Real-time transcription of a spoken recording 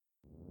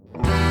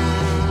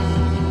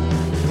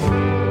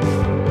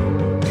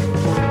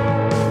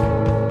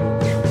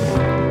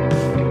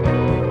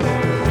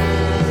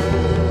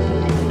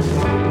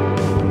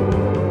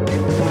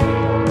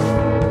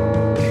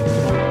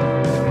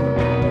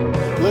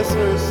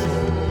listeners,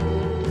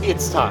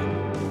 it's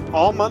time.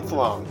 All month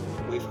long,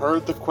 we've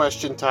heard the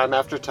question time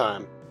after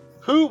time.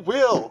 Who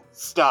will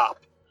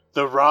stop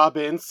the Rob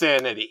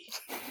insanity?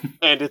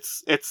 And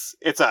it's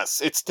us.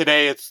 It's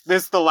today.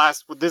 This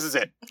is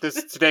it.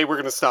 Today we're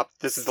gonna stop.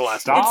 This is the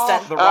last one.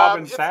 Stop the Rob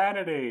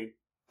insanity.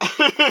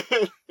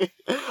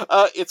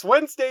 It's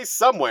Wednesday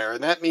somewhere,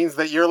 and that means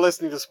that you're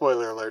listening to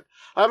Spoiler Alert.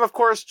 I'm, of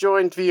course,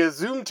 joined via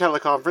Zoom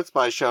teleconference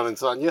by Sean and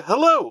Sonia.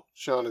 Hello,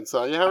 Sean and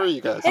Sonia. How are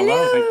you guys?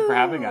 Hello. Thank you for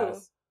having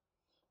us.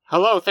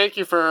 Hello. Thank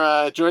you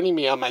for joining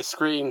me on my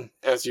screen,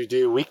 as you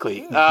do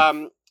weekly.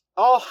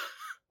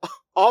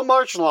 All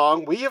March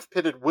long, we have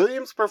pitted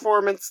Williams'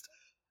 performance,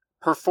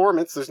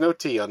 there's no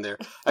T on there,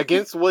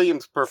 against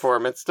Williams'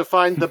 performance to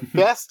find the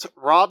best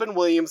Robin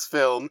Williams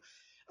film,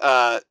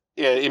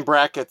 in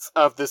brackets,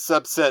 of the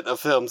subset of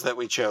films that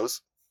we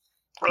chose.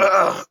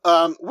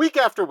 Week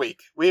after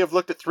week, we have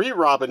looked at 3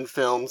 Robin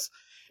films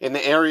in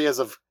the areas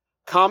of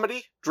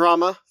comedy,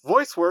 drama,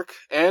 voice work,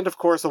 and, of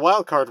course, a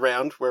wildcard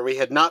round where we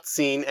had not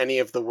seen any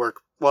of the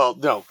work. Well,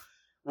 no.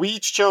 We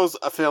each chose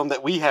a film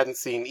that we hadn't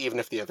seen, even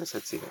if the others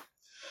had seen it.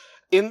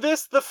 In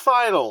this, the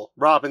final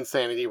Robin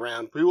Sanity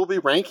round, we will be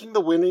ranking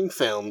the winning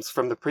films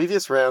from the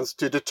previous rounds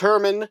to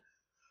determine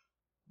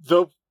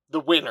the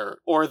winner,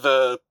 or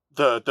the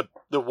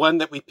one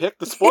that we picked,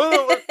 the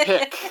spoiler alert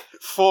pick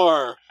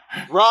for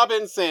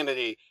Robin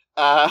Sanity.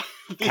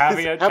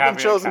 Caveat.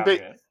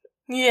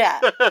 Yeah.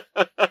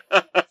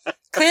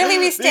 Clearly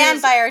we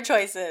stand by our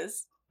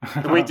choices.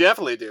 We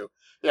definitely do.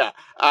 Yeah.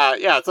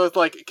 So it's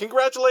like,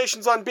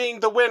 congratulations on being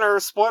the winner,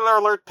 spoiler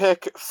alert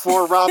pick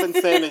for Robin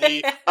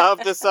Sanity of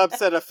the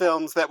subset of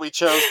films that we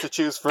chose to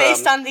choose from.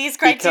 Based on these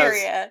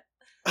criteria.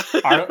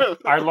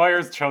 Our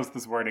lawyers chose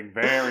this wording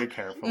very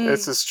carefully.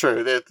 This is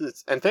true.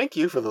 And thank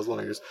you for those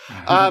lawyers.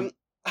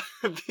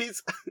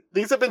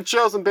 These have been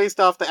chosen based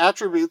off the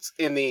attributes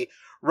in the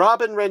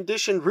Robin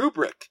rendition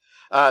rubric.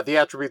 The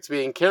attributes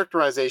being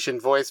characterization,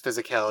 voice,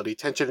 physicality,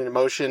 tension and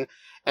emotion,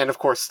 and of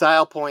course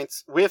style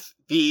points, with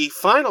the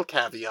final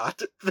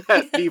caveat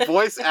that the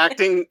voice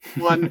acting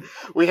one,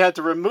 we had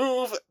to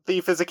remove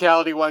the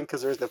physicality one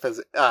because there's no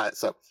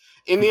so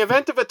in the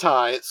event of a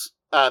tie,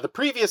 the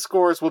previous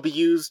scores will be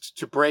used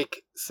to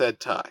break said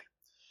tie.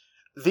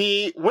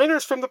 The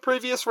winners from the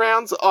previous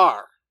rounds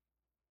are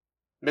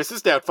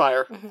Mrs.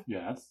 Doubtfire,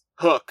 Yes,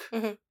 Hook,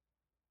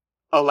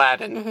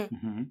 Aladdin,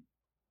 mm-hmm.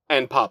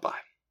 and Popeye.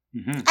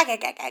 Mm-hmm.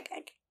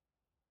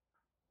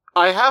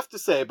 I have to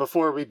say,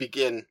 before we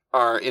begin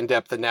our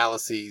in-depth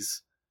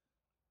analyses,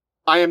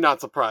 I am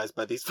not surprised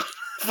by these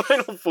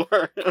final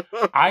 4.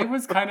 I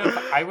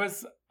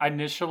was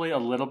initially a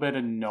little bit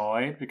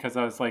annoyed because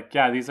I was like,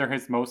 yeah, these are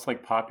his most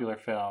popular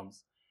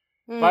films.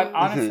 But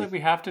honestly, we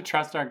have to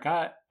trust our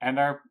gut and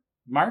our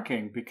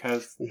marking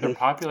because they're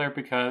popular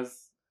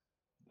because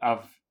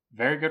of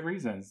very good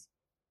reasons.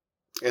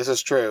 This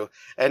is true.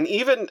 And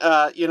even,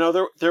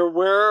 there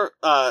were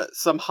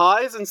some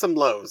highs and some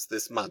lows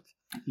this month.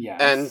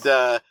 Yes.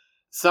 And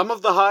some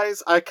of the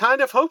highs I kind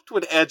of hoped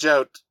would edge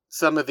out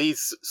some of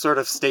these sort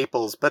of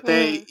staples, but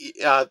they,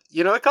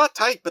 it got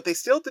tight, but they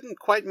still didn't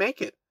quite make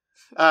it.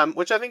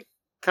 Which I think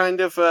kind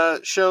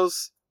of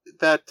shows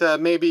that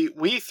maybe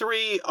we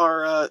 3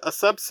 are a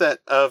subset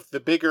of the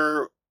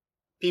bigger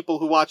people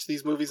who watch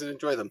these movies and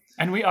enjoy them.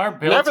 And we are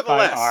built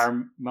by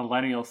our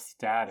millennial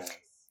status.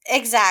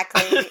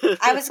 Exactly.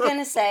 I was going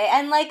to say,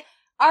 and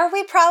are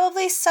we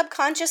probably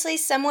subconsciously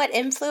somewhat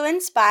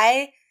influenced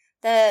by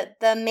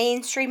the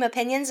mainstream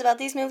opinions about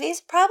these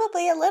movies?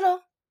 Probably a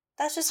little.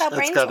 That's just how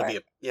brains work.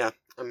 Yeah.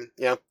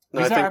 Yeah.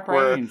 No, These are our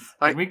brains.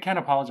 We can't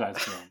apologize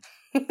to them.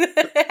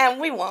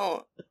 And we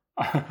won't.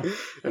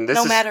 And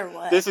no matter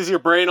what. This is your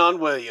brain on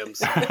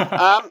Williams.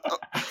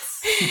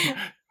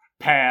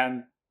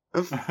 Pan.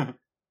 I'm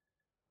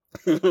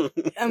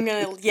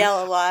going to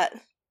yell a lot.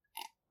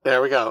 There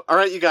we go. All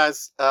right, you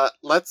guys.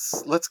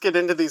 Let's get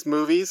into these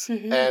movies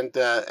and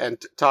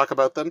talk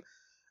about them.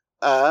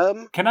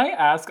 Can I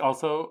ask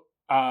also?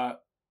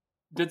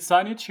 Did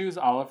Sonia choose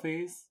all of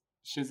these?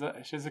 She's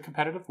a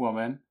competitive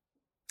woman,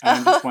 and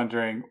I'm just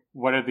wondering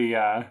what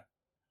are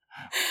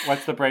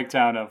what's the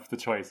breakdown of the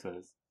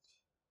choices?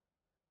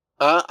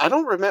 I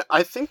don't remember.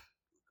 I think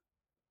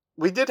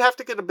we did have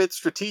to get a bit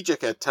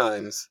strategic at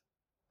times,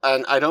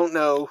 and I don't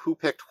know who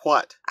picked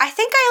what. I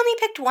think I only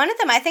picked one of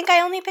them. I think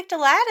I only picked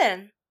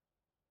Aladdin.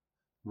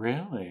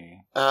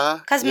 Really?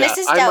 Because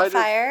Mrs.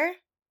 Doubtfire.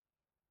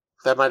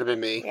 That might have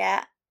been me.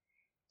 Yeah.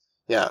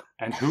 Yeah.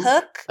 And who?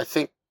 Hook. I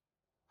think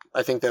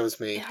that was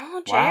me.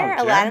 Oh, wow,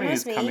 Aladdin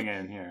was me. Coming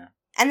in here.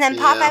 And then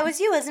Popeye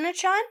was you, wasn't it,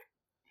 Sean?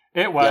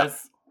 It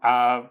was.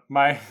 Yeah.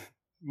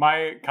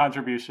 My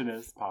contribution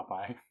is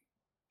Popeye.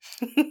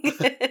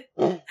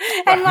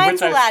 And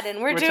mine's Aladdin.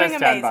 We're doing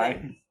amazing.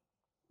 By.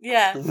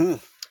 Yeah.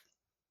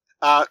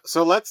 Mm-hmm.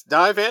 So let's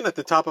dive in at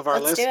the top of our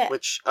list,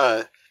 which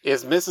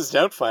is Mrs.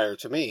 Doubtfire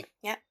to me.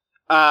 Yeah.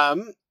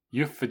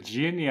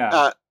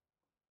 Euphigenia.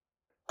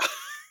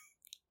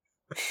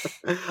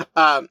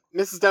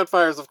 Mrs.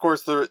 Doubtfire is, of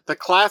course, the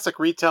classic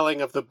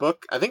retelling of the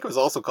book. I think it was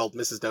also called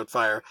Mrs.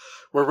 Doubtfire,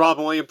 where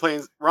Robin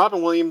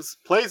Williams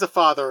plays a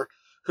father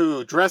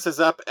who dresses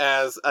up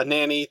as a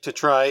nanny to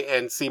try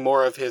and see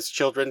more of his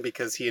children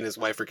because he and his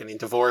wife are getting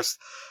divorced.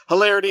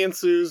 Hilarity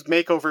ensues,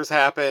 makeovers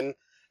happen,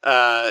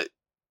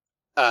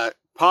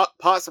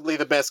 possibly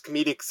the best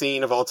comedic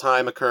scene of all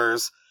time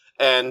occurs,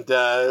 and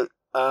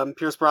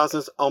Pierce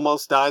Brosnan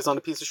almost dies on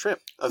a piece of shrimp,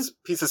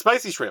 piece of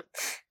spicy shrimp.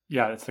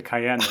 Yeah, it's the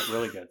cayenne that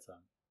really gets him.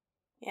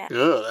 Yeah.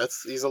 Ugh,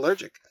 he's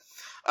allergic.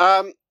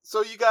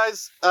 So you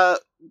guys,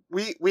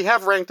 we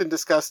have ranked and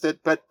discussed it,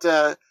 but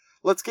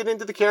let's get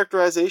into the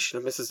characterization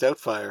of Mrs.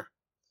 Doubtfire.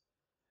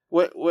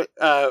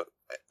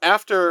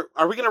 After,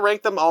 are we going to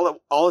rank them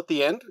all at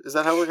the end? Is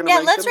that how we're going to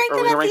rank them? Yeah, let's rank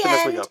them at the end.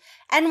 As we go?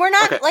 And we're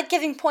not like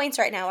giving points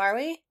right now, are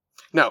we?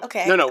 No.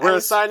 Okay. No. We're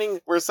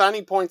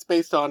assigning points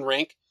based on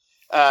rank,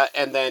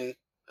 and then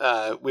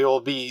we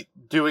will be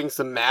doing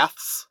some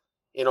maths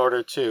in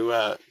order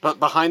to, but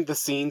behind the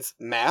scenes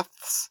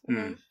maths,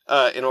 in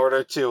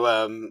order to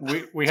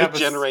we to have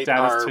generate a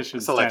our statistician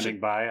selection.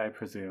 standing by, I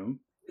presume.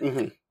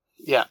 Mm-hmm.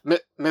 Yeah,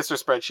 Mr.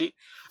 Spreadsheet.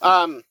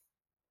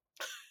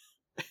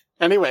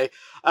 Anyway,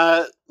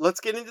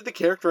 let's get into the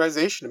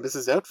characterization of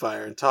Mrs.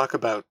 Doubtfire and talk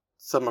about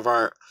some of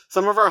our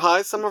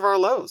highs, some of our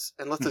lows,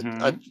 and let's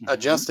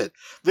adjust it.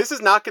 This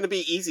is not going to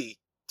be easy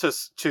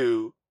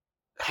to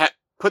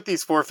put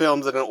these 4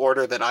 films in an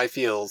order that I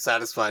feel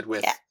satisfied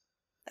with. Yeah,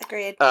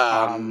 agreed.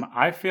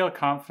 I feel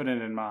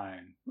confident in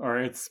mine, or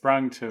it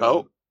sprung to.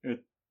 Oh.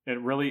 It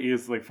really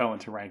easily fell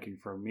into ranking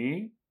for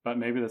me, but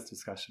maybe this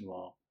discussion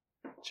will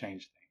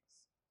change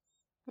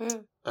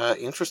things.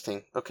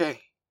 Interesting. Okay.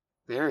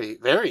 Very,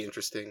 very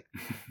interesting.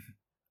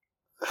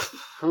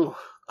 Whew.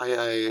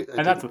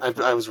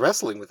 I was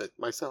wrestling with it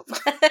myself.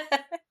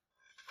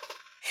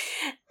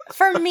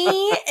 For me,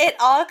 it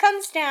all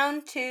comes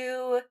down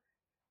to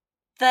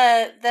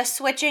the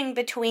switching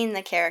between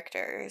the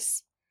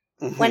characters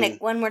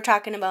when we're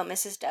talking about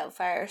Mrs.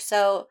 Doubtfire.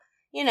 So,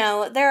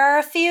 there are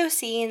a few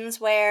scenes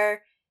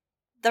where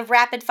the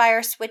rapid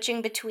fire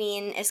switching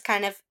between is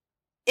kind of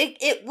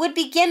it would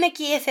be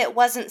gimmicky if it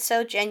wasn't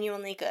so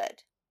genuinely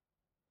good.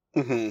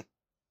 Mm-hmm.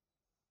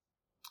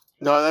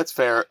 No, that's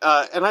fair.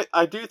 And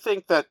I do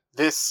think that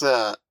this,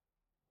 I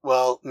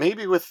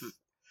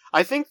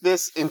think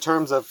this in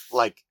terms of,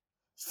 like,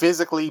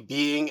 physically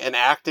being and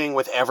acting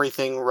with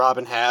everything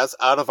Robin has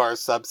out of our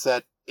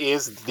subset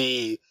is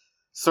the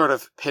sort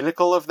of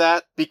pinnacle of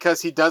that,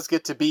 because he does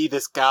get to be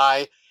this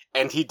guy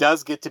and he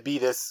does get to be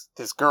this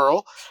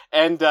girl,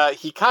 and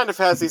he kind of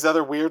has these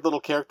other weird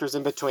little characters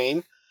in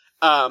between.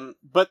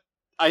 But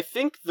I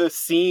think the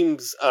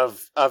seams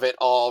of it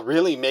all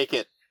really make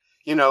it,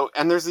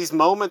 and there's these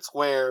moments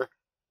where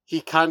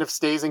he kind of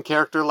stays in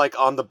character, like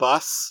on the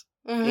bus,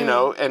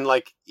 and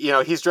like,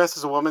 he's dressed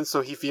as a woman,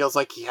 so he feels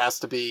like he has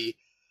to be,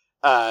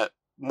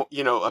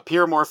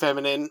 appear more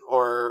feminine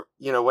or,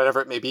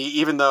 whatever it may be,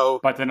 even though.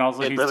 But then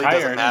also he's really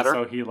tired, and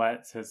so he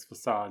lets his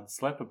facade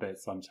slip a bit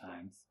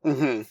sometimes.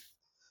 Mm-hmm.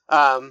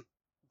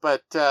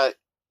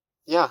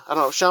 Yeah, I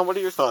don't know. Sean, what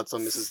are your thoughts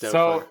on Mrs. Doubtfire?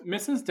 So,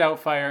 Mrs.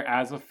 Doubtfire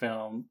as a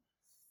film,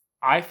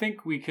 I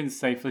think we can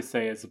safely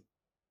say is a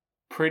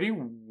pretty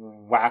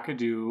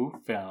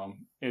wackadoo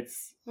film.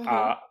 It's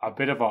a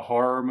bit of a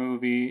horror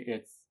movie.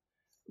 It's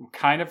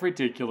kind of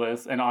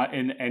ridiculous, and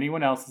in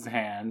anyone else's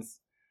hands,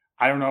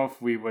 I don't know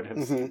if we would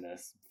have seen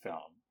this film.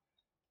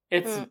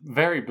 It's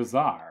very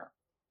bizarre,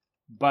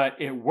 but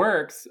it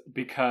works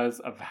because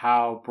of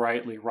how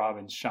brightly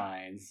Robin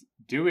shines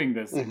doing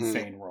this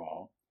insane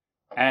role.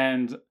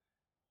 And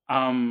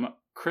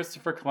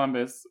Christopher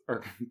Columbus,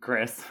 or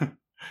Chris,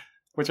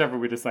 whichever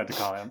we decide to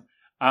call him,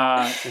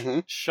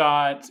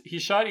 shot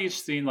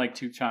each scene like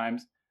 2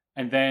 times,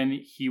 and then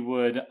he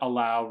would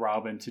allow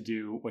Robin to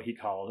do what he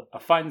called a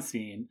fun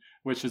scene,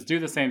 which is do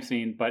the same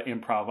scene but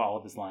improv all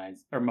of his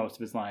lines, or most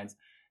of his lines.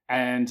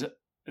 And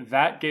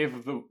that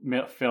gave the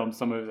film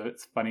some of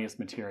its funniest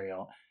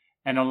material.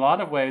 And in a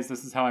lot of ways,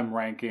 this is how I'm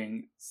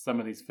ranking some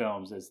of these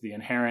films, is the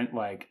inherent,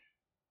 like,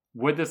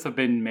 would this have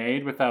been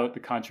made without the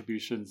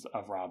contributions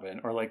of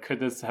Robin? Or, like, could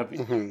this have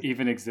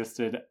even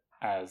existed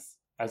as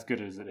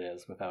good as it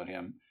is without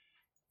him?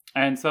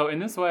 And so in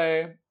this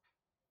way,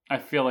 I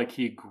feel like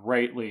he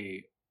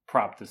greatly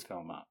propped this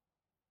film up.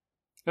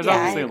 There's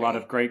obviously a lot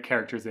of great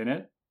characters in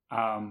it.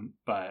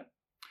 But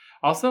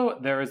also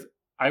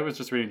I was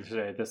just reading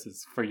today, this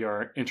is for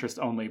your interest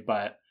only,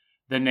 but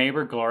the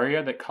neighbor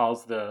Gloria that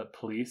calls the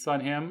police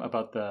on him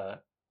about the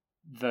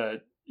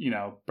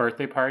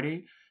birthday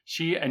party,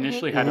 she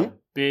initially had a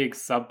big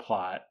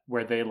subplot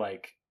where they,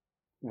 like,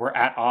 were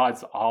at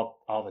odds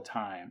all the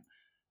time.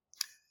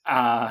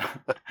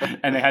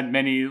 And they had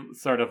many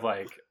sort of,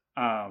 like,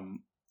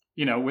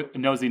 with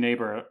nosy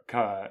neighbor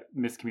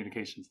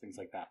miscommunications, things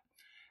like that.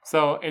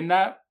 So in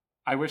that,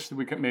 I wish that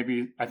we could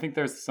I think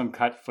there's some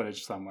cut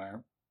footage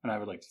somewhere, and I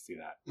would like to see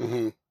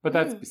that. But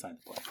that's beside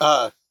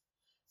the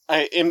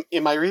point.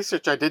 In my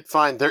research, I did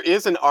find there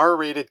is an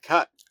R-rated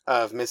cut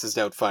of Mrs.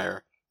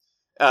 Doubtfire.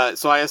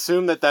 So I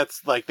assume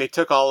that's, like, they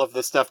took all of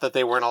the stuff that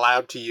they weren't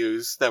allowed to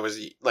use, that was,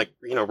 like,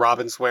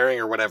 Robin swearing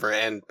or whatever,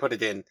 and put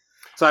it in.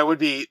 So I would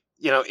be,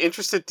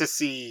 interested to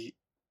see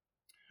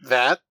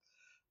that.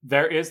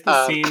 There is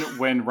the scene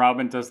when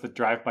Robin does the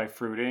drive-by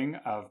fruiting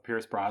of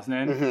Pierce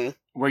Brosnan,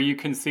 where you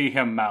can see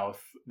him mouth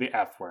the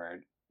F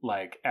word,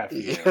 like F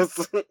you.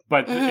 Yes.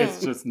 But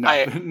it's just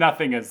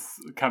nothing is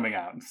coming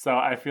out. So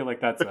I feel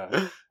like that's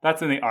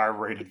in the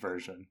R-rated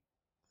version.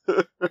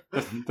 The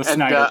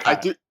Snyder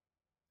cut.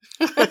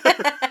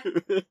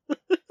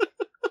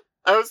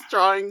 I was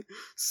trying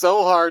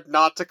so hard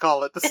not to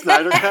call it the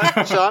Snyder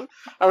cut, Sean.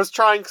 I was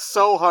trying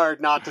so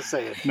hard not to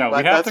say it. No,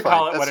 we have to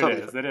call it what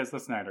it is. It is the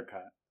Snyder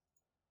cut.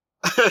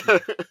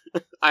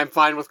 I'm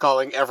fine with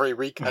calling every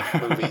recut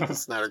movie the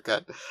Snyder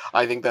cut.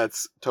 I think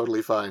that's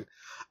totally fine.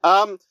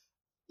 I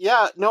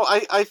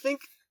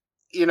think,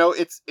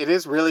 it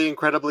is really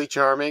incredibly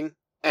charming.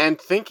 And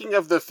thinking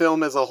of the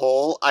film as a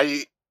whole,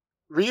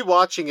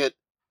 rewatching it,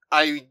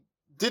 I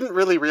didn't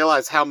really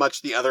realize how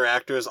much the other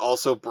actors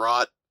also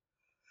brought.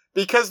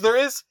 Because there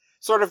is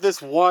sort of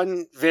this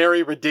one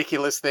very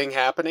ridiculous thing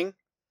happening,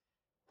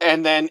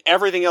 and then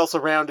everything else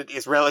around it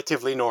is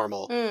relatively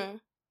normal.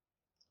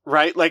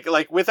 Right?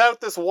 Like without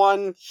this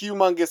one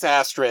humongous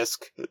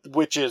asterisk,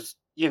 which is,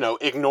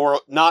 not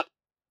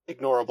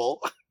ignorable.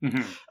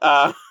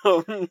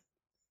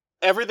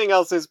 Everything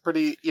else is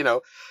pretty,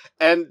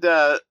 and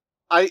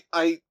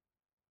I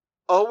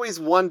always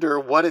wonder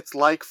what it's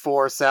like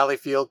for Sally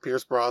Field,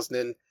 Pierce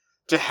Brosnan,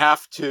 to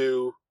have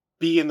to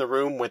be in the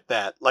room with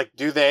that. Like,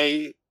 do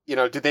they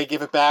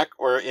give it back,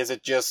 or is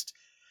it just,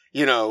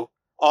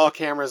 all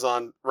cameras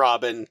on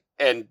Robin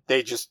and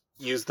they just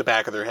use the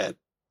back of their head?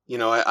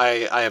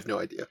 I have no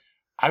idea.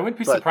 I would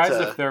be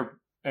surprised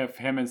if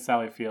him and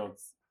Sally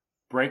Field's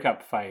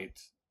breakup fight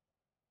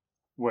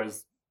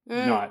was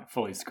not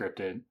fully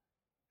scripted,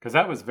 because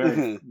that was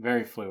very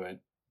very fluid.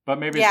 But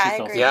maybe it's just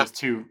also just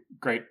two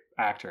great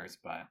actors.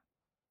 But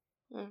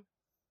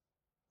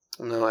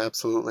no,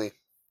 absolutely.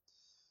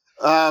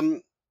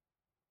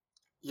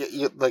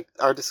 Like,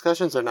 our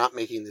discussions are not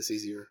making this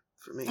easier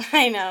for me.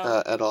 I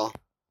know at all.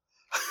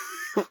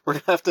 We're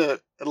gonna have to.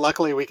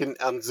 Luckily, we can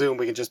on Zoom.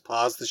 We can just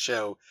pause the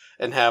show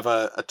and have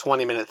a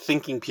 20-minute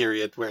thinking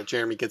period where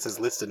Jeremy gets his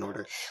list in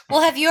order.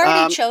 Well, have you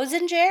already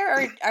chosen, Jer,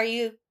 or are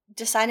you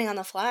deciding on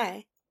the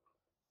fly?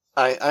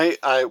 I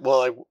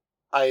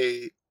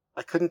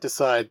couldn't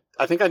decide.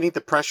 I think I need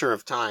the pressure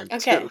of time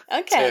to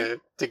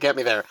get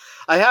me there.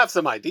 I have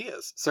some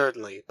ideas,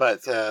 certainly,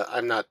 but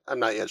I'm not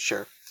yet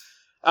sure.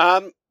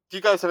 Do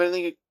you guys have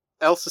anything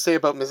else to say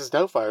about Mrs.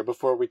 Doubtfire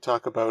before we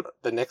talk about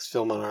the next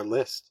film on our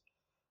list?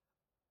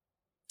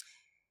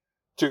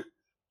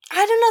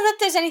 I don't know that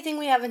there's anything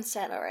we haven't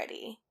said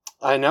already.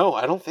 I know.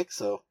 I don't think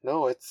so.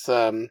 No, it's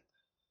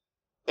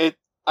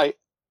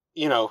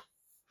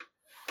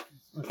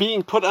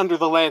being put under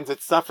the lens,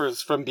 it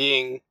suffers from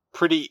being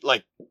pretty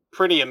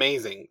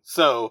amazing.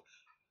 So,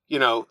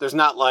 there's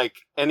not like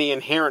any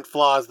inherent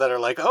flaws that are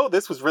like, oh,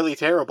 this was really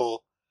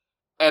terrible.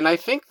 And I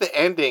think the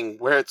ending,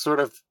 where it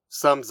sort of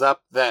sums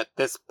up that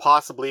this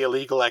possibly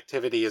illegal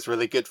activity is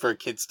really good for a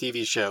kids'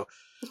 TV show,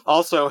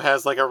 also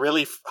has like a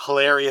really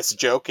hilarious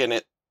joke in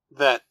it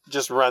that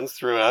just runs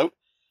throughout.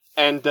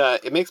 And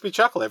it makes me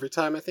chuckle every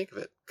time I think of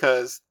it,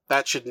 because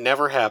that should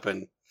never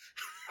happen.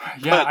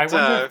 Yeah, I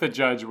wonder if the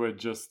judge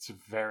would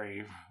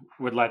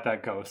let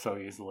that go so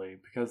easily,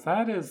 because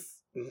that is,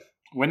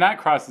 when that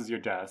crosses your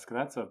desk,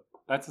 that's a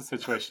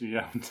situation you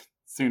don't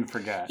soon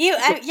forget.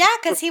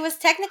 Because he was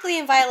technically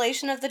in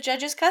violation of the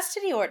judge's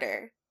custody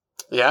order.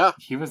 Yeah,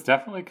 he was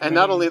definitely committing and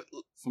not only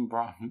some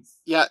problems.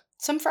 Yeah,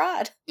 some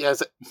fraud. Yeah,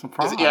 some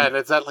fraud. And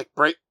is that like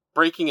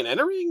breaking and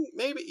entering?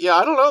 Maybe. Yeah,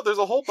 I don't know. There's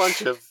a whole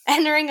bunch of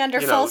entering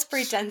under false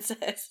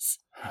pretenses.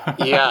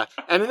 Yeah,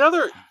 and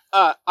another.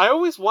 I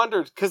always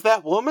wondered, because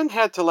that woman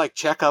had to like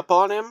check up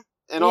on him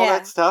and all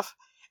that stuff,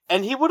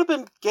 and he would have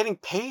been getting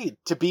paid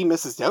to be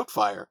Mrs.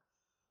 Doubtfire.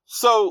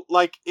 So,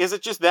 like, is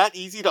it just that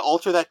easy to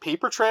alter that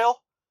paper trail?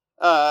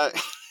 Can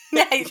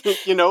I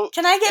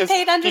get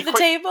paid under the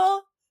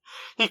table?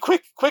 He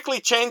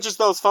quickly changes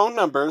those phone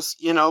numbers.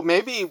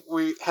 Maybe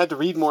we had to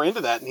read more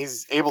into that, and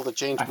he's able to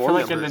change more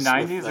numbers. I feel like in the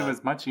 90s, it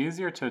was much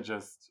easier to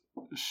just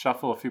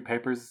shuffle a few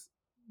papers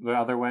the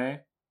other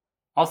way.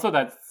 Also,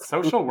 that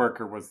social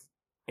worker was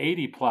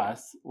 80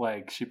 plus.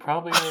 Like, she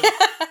probably was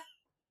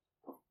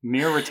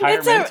near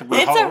retirement.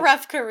 It's a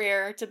rough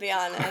career, to be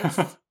honest.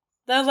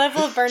 The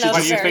level of burnout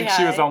is very high. You think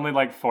she was only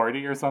like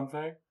 40 or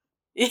something?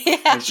 Yeah.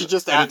 And she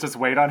just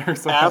weighed on her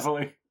so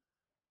heavily.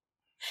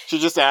 She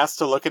just asked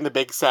to look in the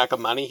big sack of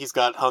money he's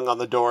got hung on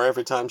the door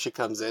every time she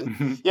comes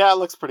in. Yeah, it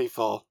looks pretty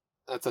full.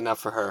 That's enough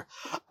for her.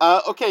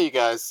 Okay, you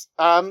guys.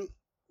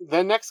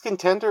 The next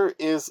contender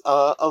is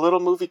a little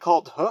movie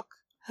called Hook.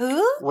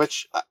 Who?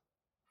 Which I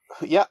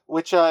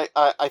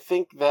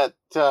think that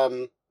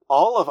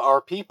all of our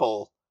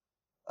people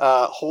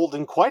hold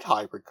in quite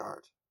high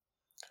regard.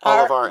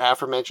 All of our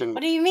aforementioned.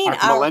 What do you mean, our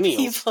millennials?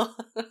 People?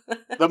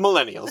 The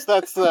millennials.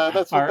 That's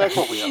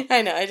what we are.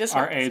 I know. I just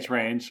our age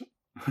range.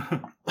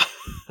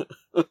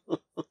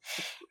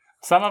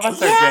 Some of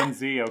us are Gen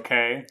Z,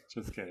 okay?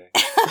 Just kidding.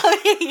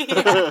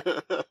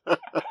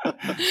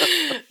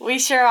 We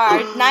sure are.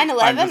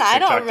 9/11, I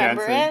don't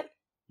remember it.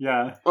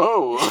 Yeah.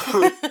 Oh.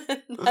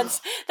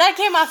 That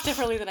came off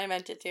differently than I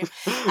meant it to.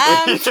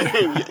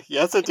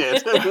 Yes, it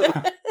did. We'll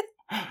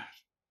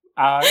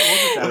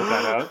just edit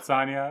that out,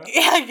 Sonia.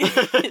 Yeah.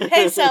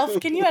 Hey, self,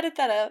 can you edit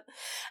that out?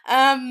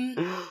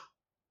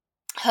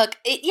 Hook.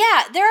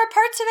 There are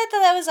parts of it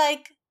that I was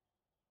like,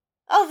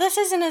 oh, this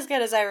isn't as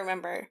good as I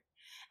remember.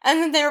 And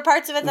then there were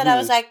parts of it that I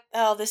was like,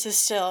 oh, this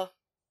still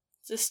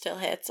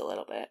hits a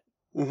little bit.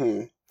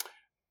 Mm-hmm.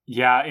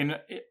 Yeah,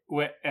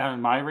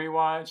 on my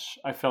rewatch,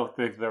 I felt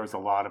like there was a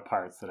lot of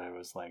parts that I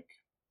was like,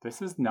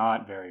 this is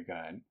not very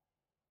good.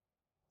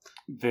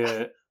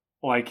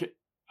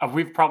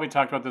 We've probably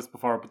talked about this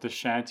before, but the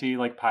shanty,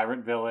 like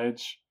pirate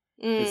village,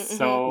 is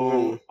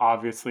so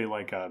obviously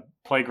like a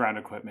playground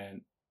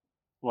equipment,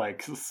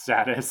 like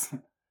status,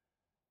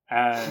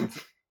 and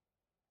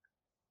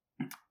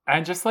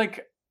just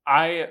like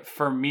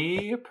for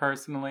me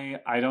personally,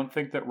 I don't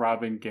think that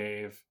Robin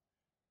gave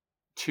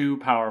too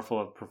powerful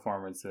of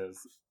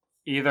performances,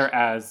 either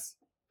as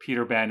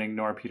Peter Banning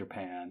nor Peter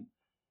Pan,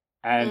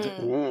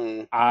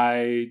 and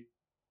I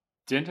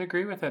didn't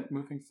agree with it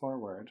moving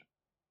forward.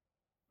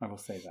 I will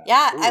say that.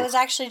 Yeah, I was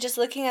actually just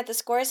looking at the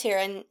scores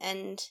here,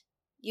 and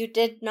you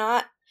did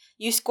not.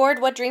 You scored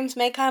What Dreams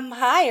May Come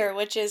higher,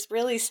 which is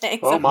really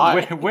saying something.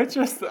 My! Which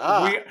is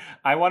I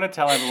want to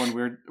tell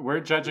everyone we're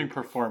judging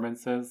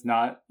performances,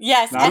 not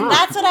yes, not and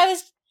that's what I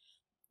was.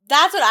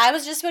 That's what I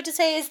was just about to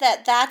say. Is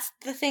that's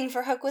the thing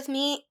for Hook with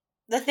me?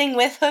 The thing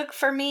with Hook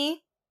for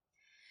me?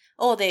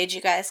 Old age,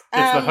 you guys.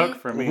 It's the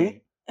hook for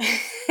me.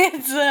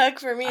 It's the hook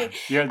for me.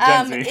 You're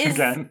Gen Z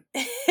again.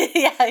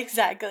 Yeah,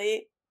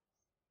 exactly.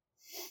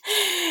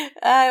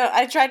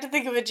 I tried to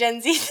think of a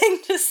Gen Z thing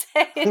to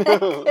say, and I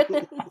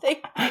couldn't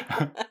think.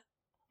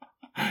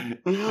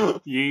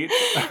 Yeet.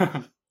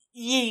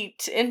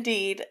 Yeet,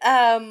 indeed.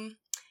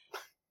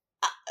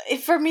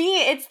 For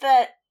me, it's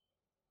that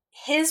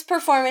his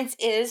performance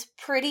is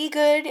pretty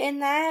good in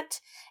that,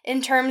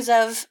 in terms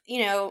of,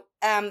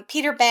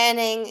 Peter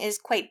Banning is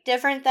quite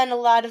different than a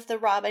lot of the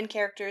Robin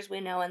characters we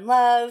know and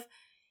love.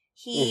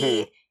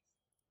 It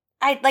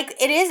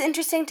is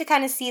interesting to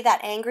kind of see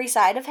that angry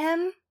side of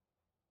him.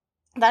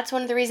 That's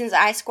one of the reasons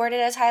I scored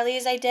it as highly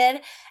as I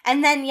did.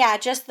 And then,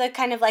 just the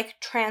kind of like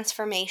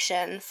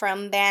transformation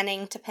from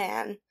Banning to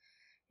Pan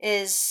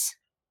it's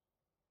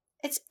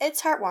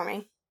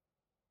heartwarming.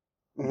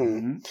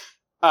 Mm-hmm.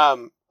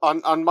 On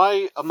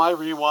my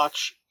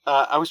rewatch,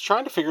 I was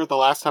trying to figure out the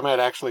last time I had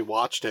actually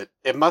watched it.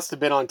 It must have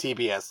been on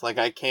TBS. Like,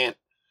 I can't.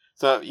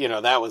 So,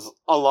 that was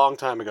a long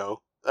time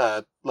ago.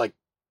 Like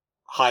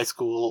high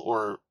school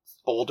or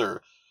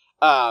older.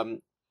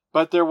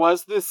 But there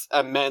was this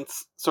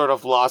immense sort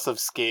of loss of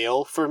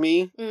scale for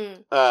me.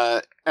 And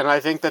I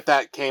think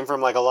that came from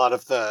like a lot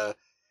of the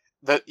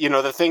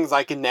things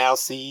I can now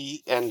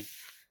see and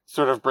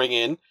sort of bring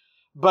in.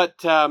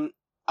 But I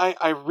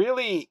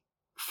really,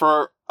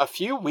 for a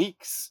few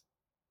weeks,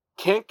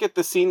 can't get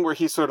the scene where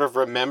he sort of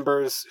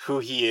remembers who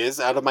he is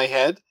out of my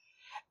head.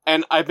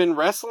 And I've been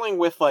wrestling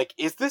with like,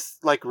 is this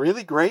like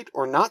really great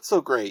or not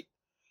so great?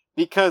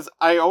 Because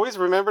I always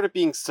remembered it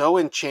being so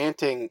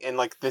enchanting and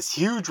like this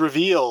huge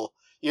reveal,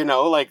 he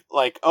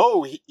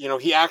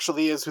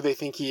actually is who they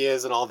think he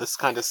is and all this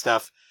kind of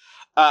stuff.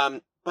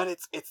 But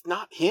it's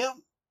not him.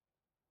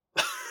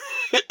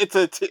 it's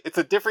a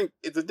different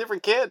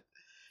kid.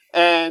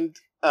 And,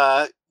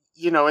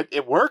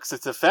 it works.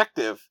 It's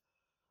effective.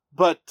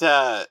 But,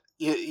 then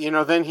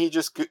he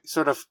just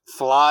sort of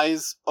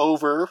flies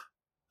over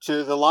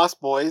to the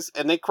Lost Boys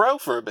and they crow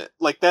for a bit.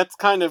 Like, that's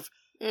kind of,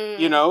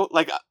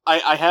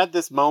 I had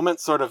this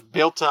moment sort of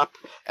built up,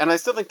 and I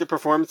still think the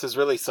performance is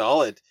really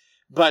solid,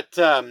 but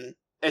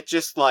it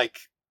just kind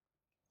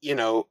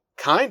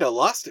of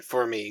lost it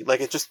for me.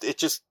 Like, it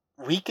just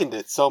weakened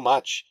it so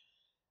much.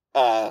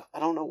 I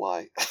don't know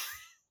why.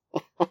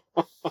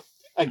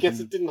 I guess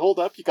it didn't hold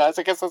up, you guys.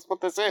 I guess that's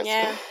what this is.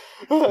 Yeah.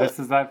 This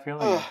is that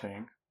feeling, I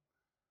think.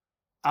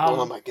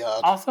 Oh my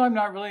god. Also, I'm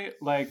not really,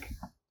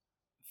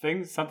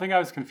 something I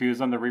was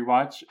confused on the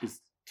rewatch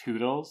is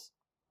Toodles.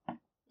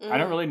 I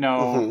don't really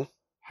know.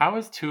 How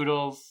did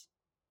Toodles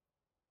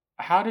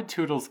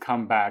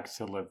come back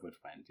to live with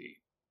Wendy?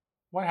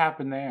 What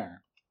happened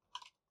there?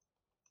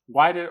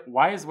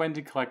 Why is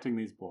Wendy collecting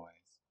these boys?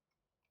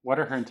 What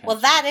are her intentions?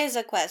 Well, that is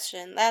a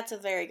question. That's a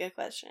very good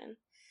question.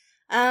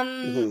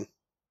 The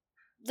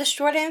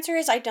short answer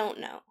is I don't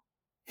know.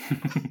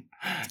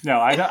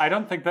 No, I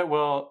don't think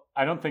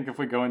if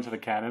we go into the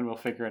canon we'll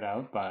figure it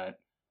out, but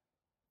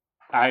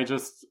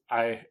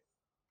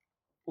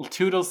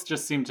Toodles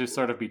just seemed to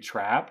sort of be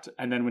trapped,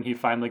 and then when he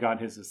finally got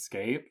his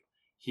escape,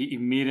 he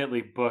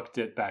immediately booked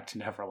it back to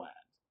Neverland.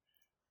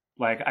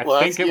 Like, I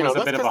think it was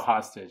a bit of a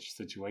hostage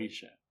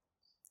situation.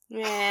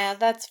 Yeah,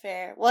 that's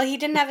fair. Well, he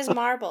didn't have his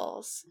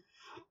marbles.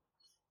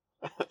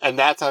 And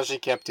that's how she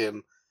kept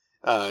him,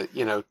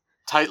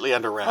 tightly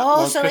under wraps.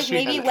 Oh, so like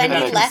maybe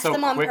Wendy left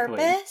them on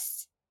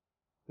purpose?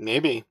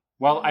 Maybe.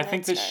 Well, I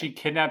think that she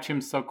kidnapped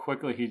him so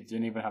quickly he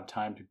didn't even have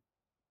time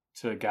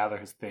to gather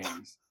his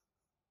things.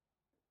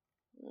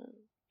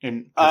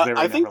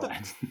 I think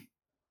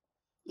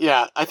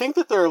Yeah, I think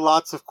that there are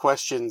lots of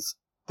questions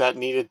that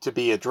needed to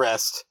be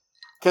addressed.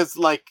 Because,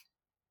 like,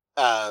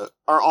 are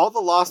all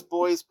the Lost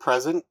Boys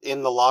present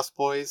in the Lost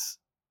Boys?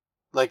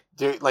 Like,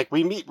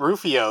 we meet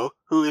Rufio,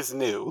 who is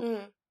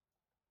new,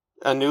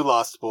 a new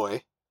Lost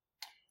Boy.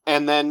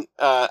 And then,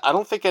 I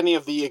don't think any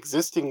of the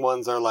existing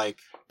ones are, like,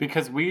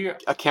 because we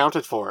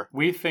accounted for.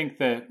 We think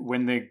that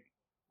when they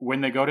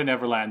go to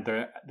Neverland,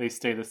 they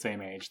stay the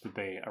same age that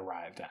they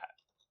arrived at.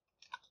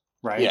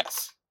 Right?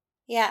 Yes.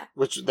 Yeah.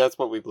 That's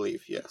what we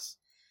believe, yes.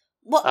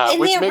 Well, in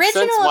which the makes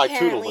original, sense why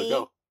apparently, Tootle would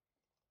go.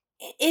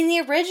 In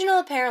the original,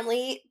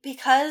 apparently,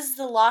 because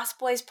the Lost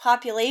Boys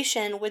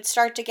population would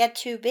start to get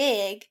too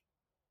big,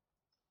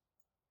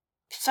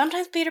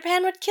 sometimes Peter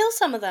Pan would kill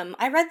some of them.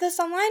 I read this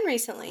online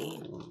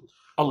recently.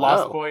 A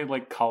Lost Boy,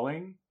 like,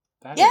 culling?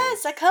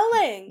 Yes, a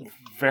culling.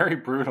 Very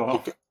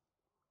brutal.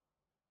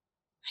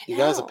 You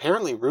guys,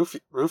 apparently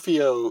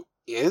Rufio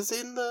is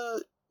in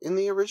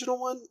the original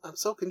one? I'm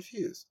so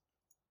confused.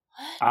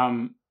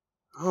 What?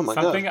 Oh my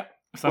god.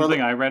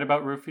 Something I read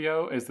about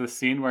Rufio is the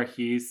scene where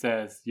he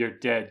says, "You're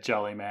dead,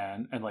 Jelly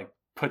Man," and, like,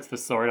 puts the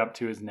sword up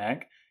to his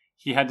neck.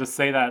 He had to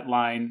say that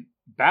line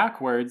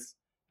backwards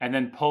and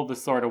then pull the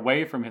sword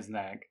away from his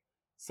neck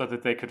so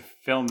that they could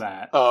film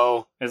that.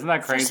 Oh. Isn't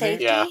that crazy? For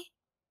safety?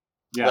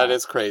 Yeah. That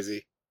is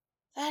crazy.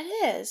 That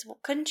is. Well,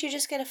 couldn't you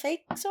just get a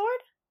fake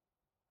sword?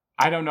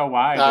 I don't know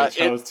why they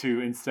chose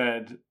to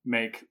instead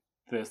make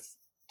this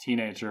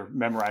teenager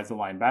memorize the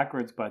line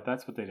backwards, but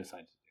that's what they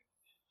decided to do.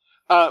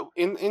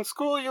 In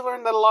school, you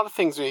learn that a lot of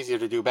things are easier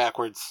to do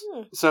backwards.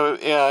 So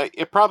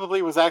it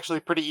probably was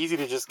actually pretty easy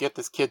to just get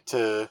this kid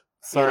to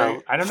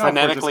I don't know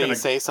phonetically if we're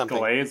just say something.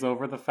 Glaze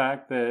over the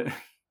fact that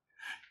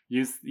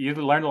you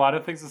learned a lot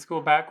of things in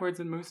school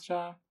backwards in Moose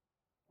Jaw.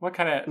 What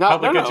kind of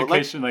public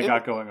education they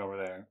got going over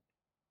there?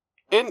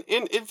 In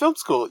film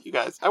school, you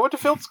guys. I went to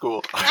film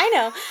school. I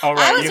know. Oh, right.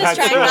 I was just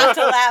trying not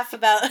to laugh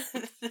about.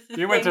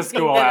 You went to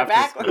school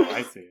after school.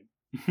 I see.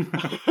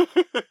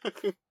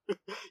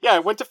 Yeah, I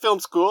went to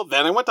film school,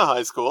 then I went to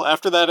high school,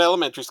 after that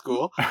elementary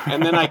school,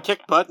 and then I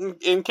kicked butt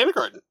in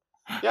kindergarten.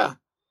 Yeah.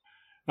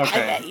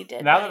 Okay. I bet you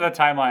did. Now that the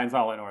timeline's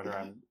all in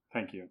order,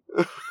 thank you.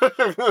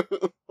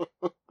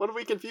 What are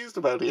we confused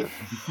about here?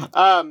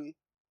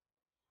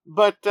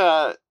 But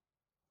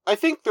I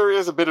think there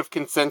is a bit of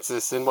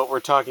consensus in what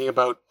we're talking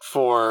about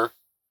for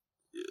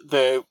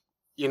the,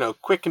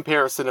 quick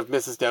comparison of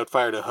Mrs.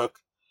 Doubtfire to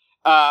Hook.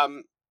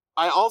 I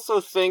also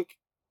think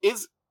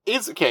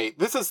okay,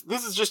 this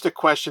is just a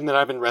question that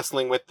I've been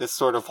wrestling with this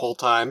sort of whole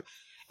time.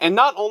 And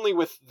not only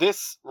with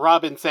this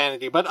Rob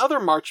Insanity, but other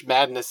March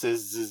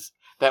Madnesses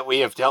that we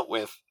have dealt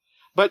with.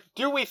 But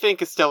do we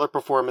think a stellar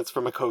performance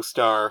from a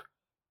co-star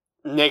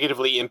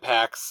negatively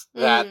impacts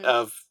that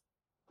of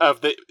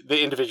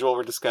the individual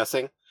we're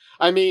discussing?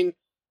 I mean,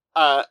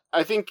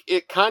 I think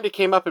it kind of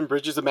came up in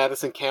Bridges of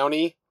Madison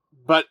County,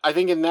 but I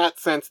think in that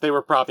sense they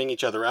were propping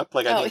each other up.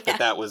 Like, I think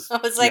that was I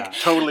was like,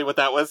 totally what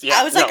that was. Yeah,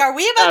 I was like, are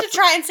we about to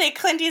try and say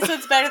Clint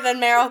Eastwood's better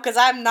than Meryl? Because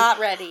I'm not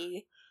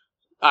ready.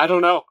 I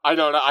don't know.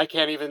 I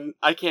can't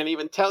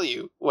even tell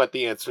you what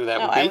the answer to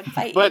that would be. I would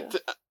fight you.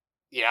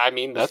 Yeah, I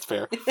mean, that's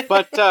fair.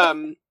 But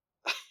tempers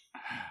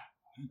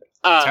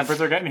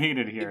are getting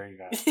heated here, you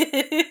guys.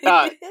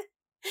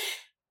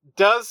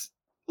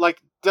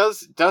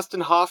 Does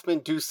Dustin Hoffman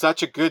do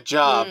such a good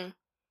job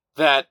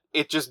that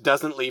it just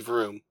doesn't leave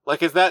room?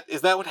 Like, is that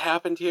what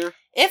happened here?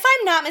 If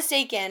I'm not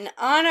mistaken,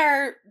 on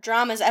our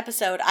dramas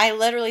episode, I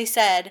literally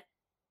said,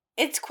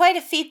 it's quite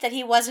a feat that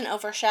he wasn't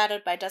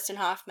overshadowed by Dustin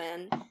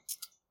Hoffman.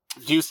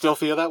 Do you still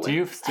feel that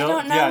way? I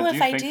don't know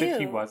if I do. Do you think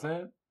that he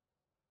wasn't?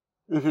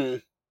 Mm-hmm.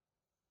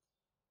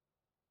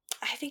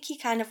 I think he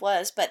kind of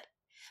was, but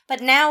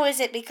now is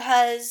it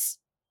because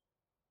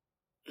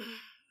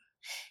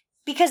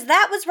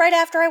that was right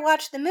after I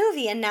watched the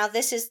movie, and now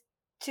this is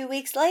 2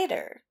 weeks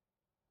later.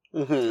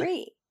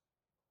 3.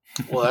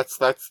 Well,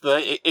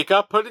 it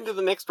got put into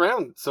the next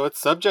round, so it's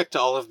subject to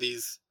all of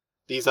these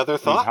other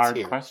thoughts. Hard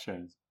here.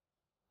 questions.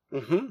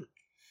 Mm-hmm.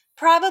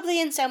 Probably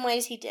in some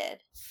ways he did.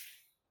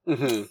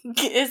 Mm-hmm.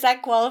 Is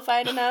that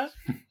qualified enough?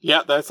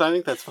 Yeah, I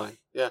think that's fine.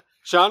 Yeah,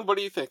 Sean, what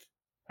do you think?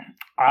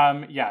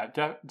 Yeah,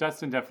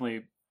 Dustin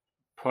definitely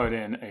put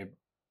in a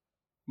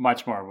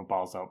much more of a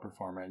balls out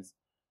performance,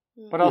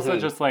 but also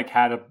just like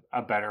had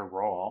a better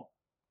role.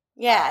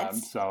 Yeah.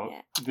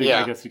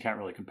 I guess you can't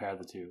really compare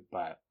the two,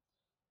 but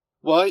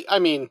I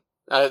mean,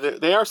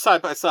 they are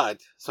side by side,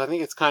 so I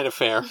think it's kind of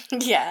fair.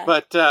 Yeah.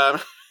 But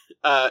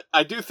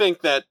I do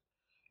think that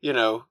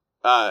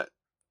that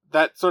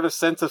sort of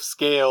sense of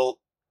scale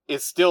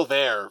is still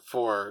there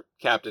for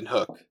Captain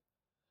Hook.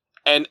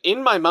 And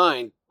in my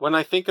mind, when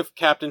I think of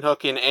Captain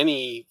Hook in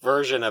any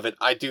version of it,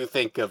 I do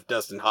think of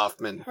Dustin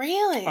Hoffman.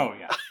 Really? Oh,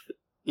 yeah.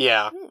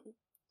 Yeah.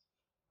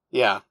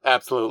 Yeah,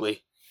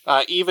 absolutely.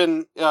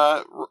 Even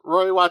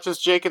Roy watches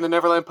Jake and the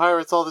Neverland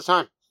Pirates all the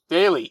time.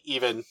 Daily,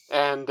 even.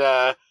 And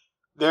I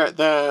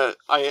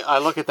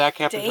look at that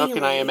Captain Hook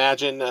and I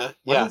imagine...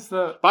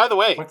 By the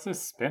way... What's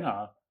this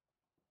spin-off?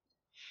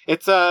 We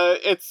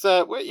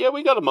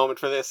got a moment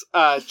for this.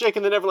 Jake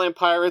and the Neverland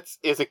Pirates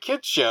is a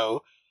kids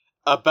show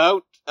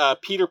about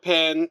Peter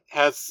Pan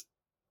has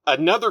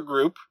another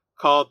group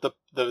called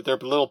their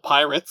little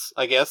pirates,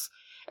 I guess.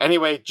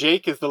 Anyway,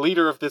 Jake is the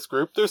leader of this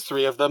group. There's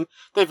 3 of them.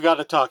 They've got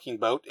a talking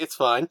boat. It's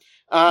fine.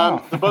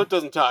 The boat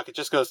doesn't talk. It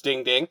just goes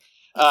ding ding.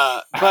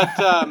 The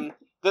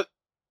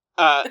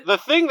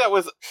thing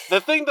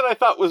that I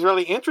thought was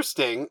really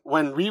interesting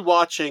when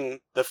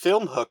rewatching the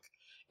film Hook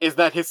is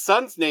that his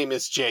son's name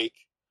is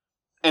Jake.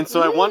 And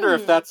so I wonder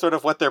if that's sort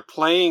of what they're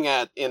playing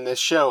at in this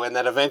show, and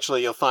that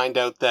eventually you'll find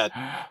out that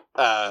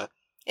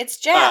it's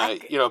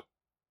Jack.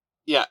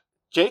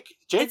 Jake?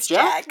 It's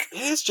Jack?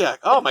 It is Jack.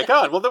 Oh my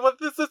god. Well, then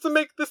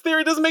this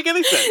theory doesn't make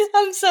any sense.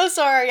 I'm so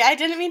sorry. I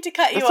didn't mean to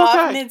cut you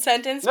off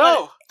mid-sentence,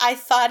 but I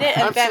thought it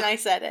and then I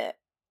said it.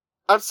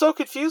 I'm so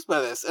confused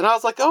by this. And I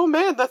was like, oh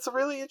man, that's a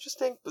really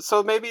interesting.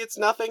 So maybe it's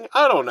nothing.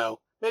 I don't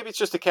know. Maybe it's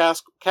just a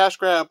cash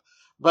grab.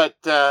 But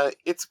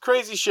it's a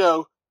crazy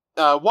show.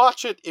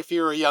 Watch it if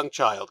you're a young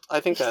child.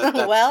 I think that's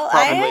well,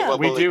 probably what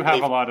we do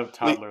have a lot of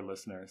toddler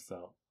listeners,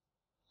 so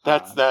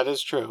that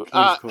is true.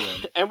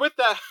 Please And with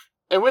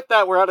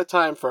that, we're out of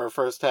time for our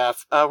first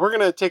half. We're going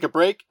to take a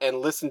break and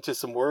listen to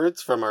some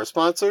words from our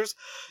sponsors.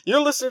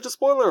 You're listening to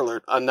Spoiler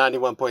Alert on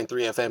 91.3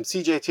 FM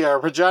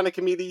CJTR Regina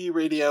Community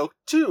Radio,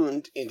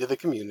 tuned into the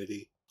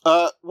community.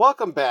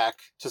 Welcome back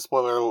to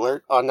Spoiler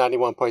Alert on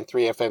 91.3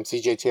 FM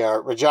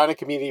CJTR Regina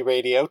Community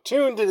Radio,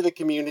 tuned into the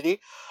community.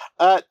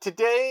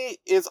 Today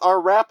is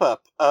our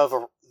wrap-up of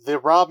the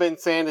Rob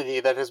insanity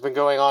that has been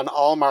going on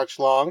all March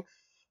long.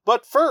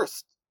 But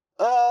first,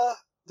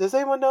 does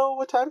anyone know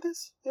what time it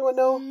is? Anyone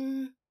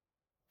know?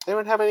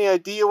 Anyone have any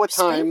idea what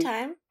time?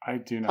 I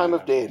do not. Time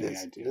of day it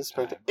is.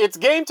 It's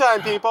game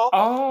time, people.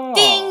 Oh,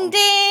 ding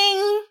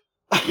ding!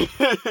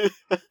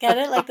 Get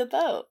it like the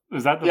boat.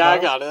 Is that the boat? Yeah, I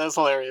got it. That's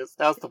hilarious.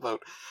 That's the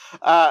boat.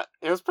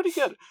 It was pretty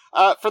good.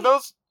 For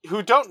those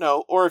who don't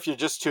know, or if you're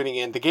just tuning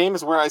in, the game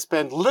is where I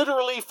spend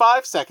literally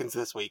 5 seconds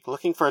this week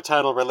looking for a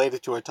title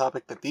related to a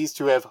topic that these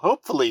two have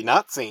hopefully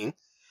not seen.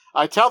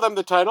 I tell them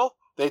the title.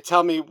 They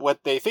tell me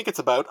what they think it's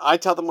about. I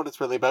tell them what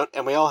it's really about,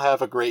 and we all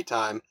have a great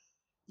time.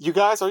 You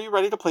guys, are you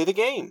ready to play the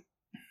game?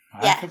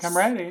 I think I'm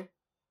ready.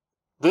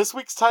 This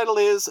week's title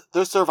is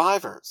The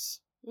Survivors.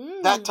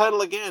 That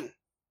title again.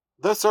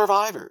 The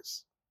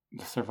Survivors.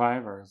 The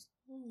Survivors.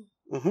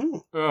 Mm-hmm.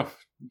 Ugh.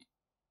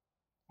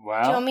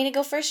 Well. Do you want me to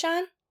go first,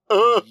 Sean?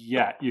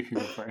 Yeah, you can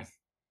go first.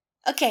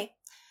 Okay.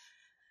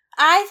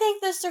 I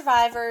think The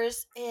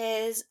Survivors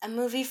is a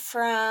movie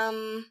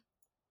from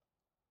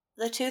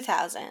the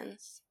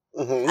 2000s.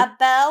 Mm-hmm.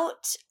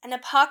 About an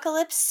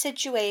apocalypse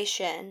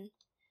situation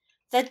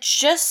that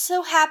just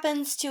so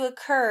happens to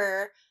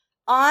occur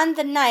on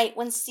the night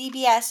when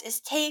CBS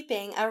is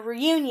taping a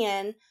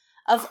reunion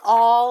of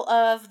all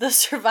of the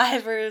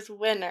Survivors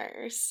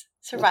winners.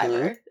 Survivor.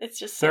 Mm-hmm. It's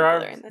just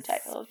singular in the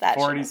title of that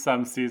 40 show.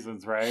 some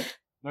seasons, right?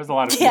 There's a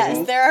lot of Yes,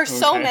 seasons. there are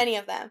so many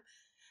of them.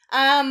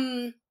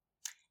 And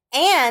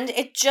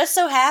it just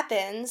so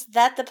happens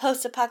that the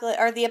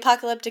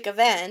apocalyptic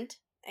event,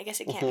 I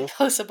guess it can't be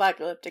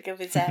post-apocalyptic if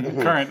it's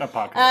happening. Current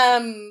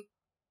apocalypse.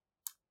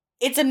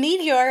 It's a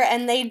meteor,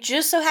 and they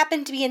just so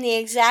happen to be in the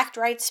exact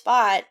right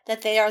spot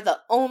that they are the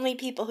only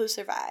people who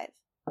survive.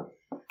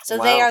 So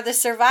they are the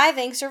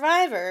surviving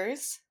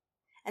survivors,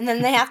 and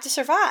then they have to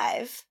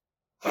survive.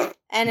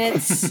 And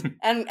it's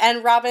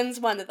and Robin's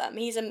one of them.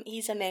 He's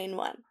a main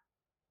one.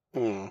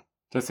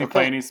 Does he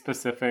play any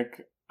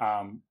specific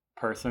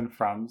person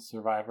from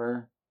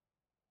Survivor?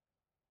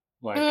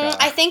 Like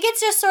I think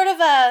it's just sort of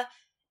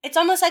it's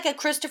almost like a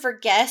Christopher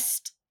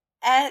Guest-esque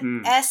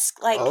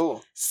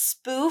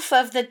spoof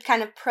of the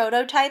kind of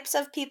prototypes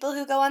of people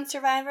who go on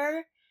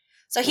Survivor.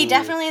 So he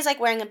definitely is like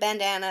wearing a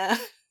bandana.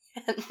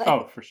 And,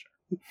 for sure.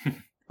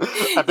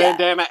 A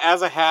bandana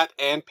as a hat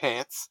and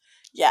pants.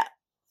 Yeah.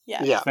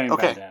 Same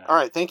okay. bandana. All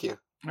right. Thank you.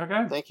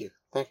 Okay. Thank you.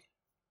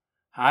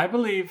 I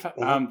believe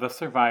The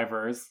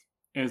Survivors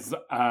is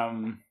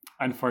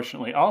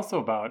unfortunately also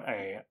about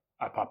a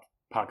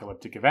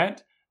apocalyptic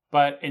event.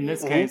 But in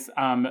this case,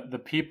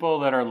 the people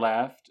that are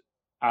left,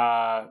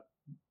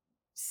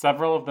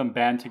 several of them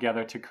band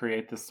together to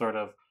create this sort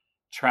of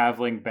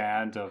traveling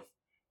band of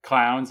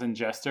clowns and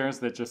jesters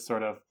that just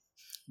sort of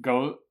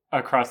go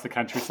across the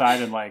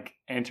countryside and like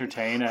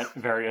entertain at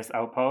various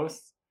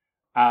outposts.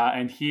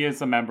 And he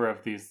is a member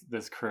of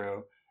this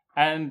crew.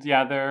 And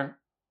yeah,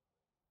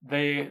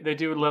 they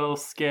do little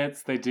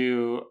skits, they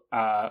do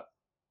a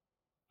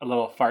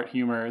little fart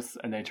humors,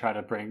 and they try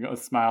to bring a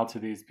smile to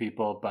these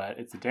people, but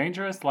it's a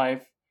dangerous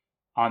life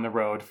on the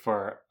road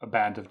for a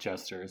band of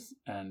jesters,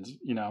 and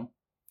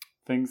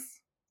things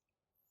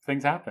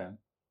happen.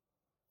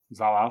 That's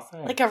all I'll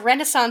say. Like a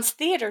Renaissance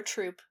theater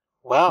troupe.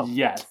 Wow.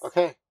 Yes.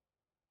 Okay.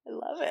 I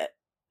love it.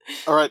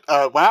 All right.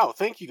 Wow.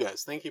 Thank you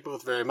guys. Thank you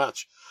both very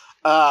much.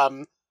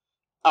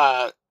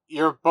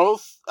 You're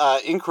both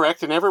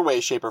incorrect in every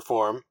way, shape, or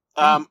form.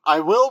 I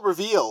will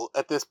reveal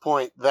at this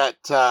point that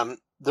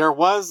there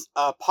was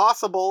a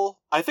possible...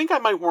 I think I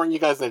might warn you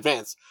guys in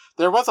advance.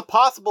 There was a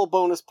possible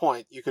bonus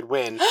point you could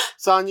win.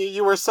 Sonia,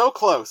 you were so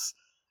close.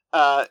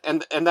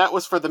 And that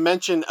was for the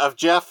mention of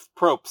Jeff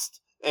Probst.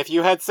 If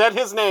you had said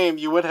his name,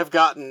 you would have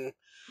gotten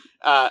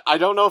I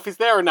don't know if he's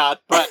there or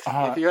not, but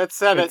if you had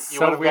said it, it's you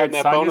so would have weird.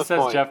 gotten that Sonia bonus says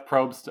point. Jeff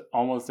Probst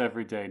almost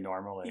every day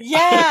normally.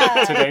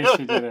 Yeah. Today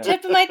she did it.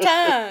 Tip of my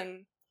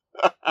tongue.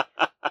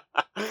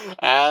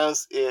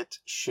 As it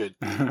should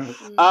be.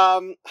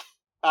 Mm.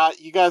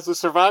 You guys, The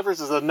Survivors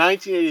is a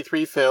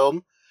 1983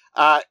 film.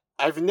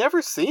 I've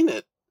never seen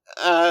it,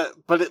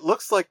 but it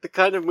looks like the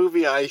kind of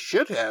movie I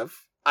should have.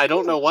 I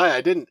don't know why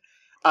I didn't.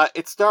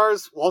 It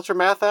stars Walter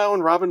Matthau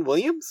and Robin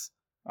Williams.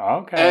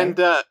 Okay. And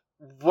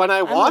when I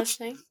I'm watched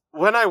listening.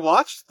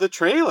 the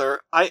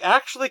trailer, I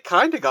actually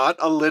kind of got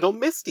a little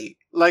misty.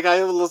 Like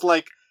I was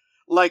like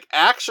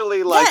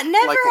actually like that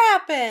never like,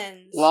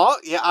 happens. well,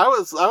 yeah, I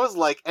was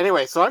like,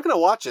 anyway, so I'm gonna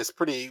watch this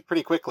pretty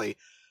quickly.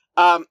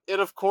 And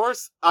of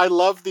course, I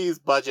love these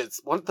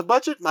budgets. The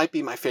budget might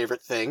be my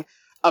favorite thing.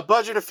 A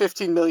budget of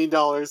 $15 million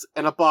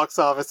and a box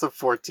office of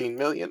 $14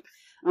 million,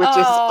 which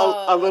is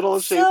a little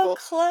shameful.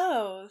 So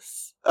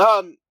close.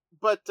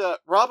 But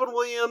Robin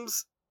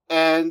Williams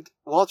and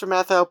Walter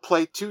Matthau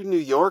play two New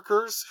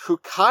Yorkers who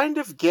kind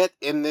of get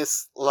in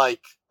this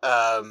like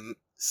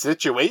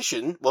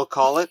situation, we'll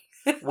call it,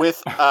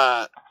 with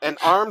an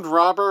armed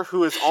robber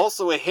who is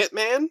also a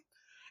hitman,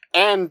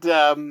 and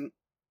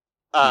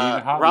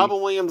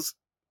Robin Williams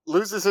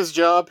loses his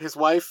job, his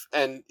wife,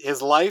 and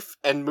his life,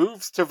 and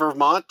moves to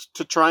Vermont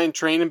to try and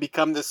train and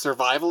become this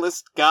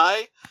survivalist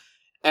guy.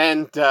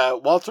 And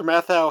Walter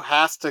Matthau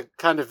has to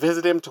kind of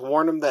visit him to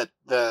warn him that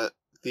the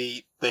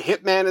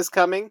hitman is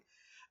coming.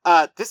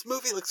 This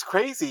movie looks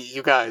crazy,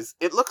 you guys.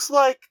 It looks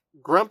like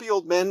Grumpy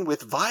Old Men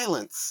with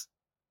violence.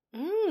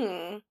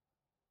 Mm.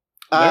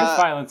 There's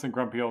violence in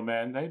Grumpy Old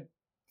Men. They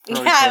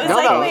throw Yeah, each I was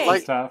other like, and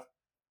wait. stuff.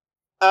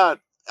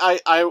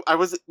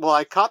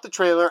 I caught the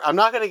trailer. I'm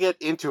not going to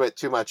get into it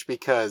too much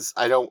because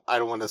I don't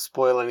want to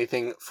spoil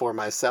anything for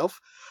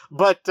myself.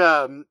 But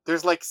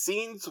there's like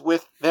scenes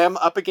with them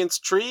up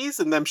against trees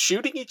and them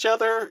shooting each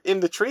other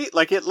in the tree.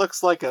 Like it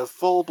looks like a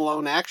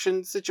full-blown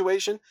action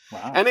situation.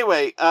 Wow.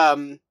 Anyway,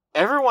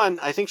 everyone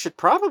I think should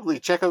probably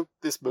check out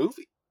this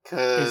movie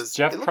because Is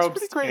Jeff it looks pretty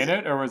Probst crazy. in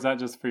it, or was that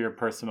just for your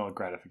personal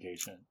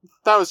gratification?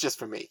 That was just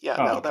for me. Yeah,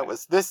 Oh, no, okay. that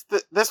was this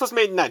was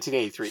made in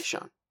 1983,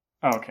 Sean.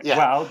 Okay. Yeah.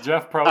 Well,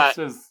 Jeff Probst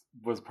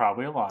was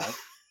probably alive.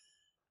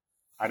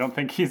 I don't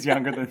think he's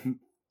younger than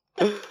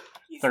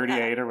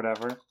 38 or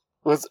whatever.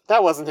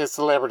 That wasn't his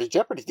Celebrity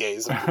Jeopardy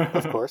days,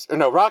 of course. Or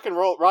no, Rock and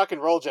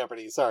Roll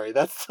Jeopardy. Sorry,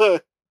 that's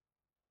a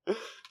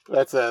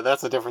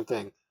different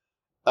thing.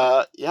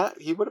 Yeah,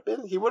 he would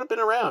have been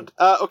around.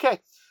 Okay.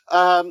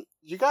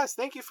 You guys,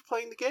 thank you for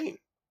playing the game.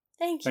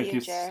 Thank Thank you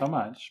Jared. so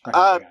much for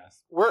having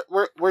us.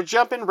 We're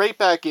jumping right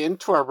back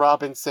into our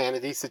Rob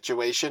Insanity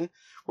situation,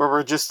 where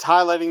we're just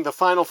highlighting the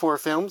final four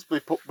films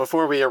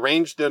before we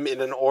arrange them in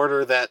an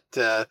order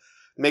that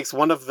makes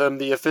one of them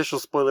the official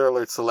spoiler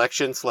alert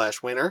selection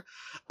 / winner.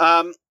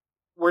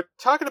 We're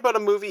talking about a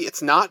movie.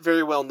 It's not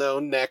very well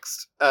known.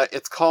 Next,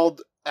 it's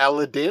called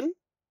Aladdin.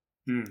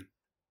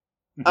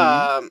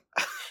 Mm-hmm.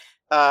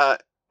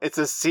 It's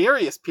a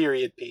serious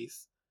period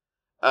piece.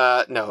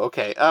 No,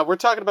 okay. We're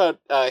talking about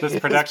This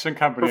production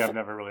company I've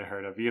never really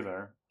heard of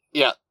either.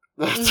 Yeah.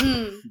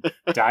 Mm-hmm.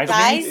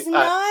 Disney?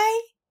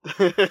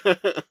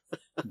 Disney?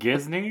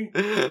 Disney?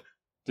 Did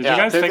Yeah,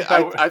 you guys think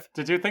that? I've-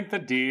 Did you think the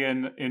D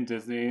in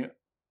Disney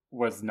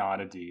was not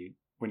a D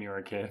when you were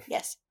a kid?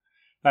 Yes.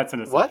 That's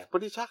an aside. What?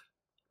 What are you talking?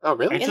 Oh,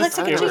 really? It looks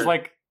like a it G. was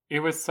like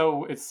it's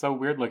so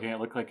weird looking. It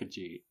looked like a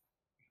G.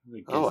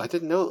 Like Oh, I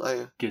didn't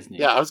know. Disney.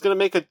 Yeah, I was gonna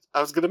make a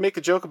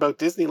joke about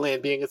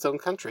Disneyland being its own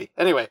country.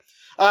 Anyway,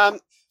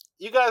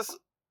 you guys,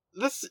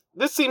 this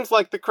seems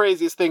like the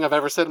craziest thing I've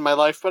ever said in my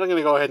life, but I'm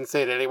gonna go ahead and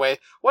say it anyway.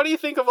 What do you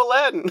think of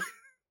Aladdin?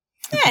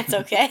 That's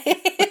okay.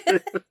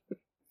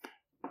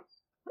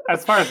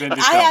 As far as indie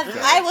films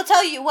go. I will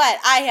tell you what,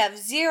 I have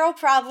zero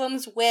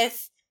problems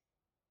with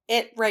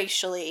it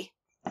racially.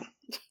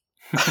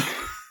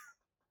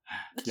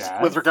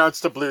 Yeah. With regards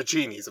to blue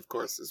genies, of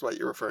course, is what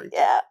you're referring to.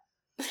 Yeah.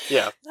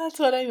 Yeah. That's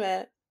what I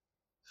meant.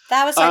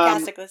 That was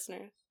sarcastic,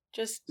 listeners.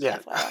 Just yeah.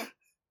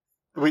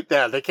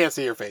 FYI. They can't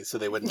see your face, so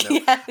they wouldn't know.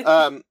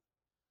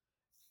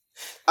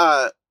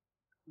 Yeah.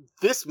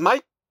 This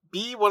might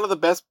be one of the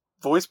best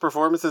voice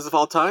performances of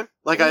all time.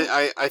 Like,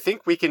 I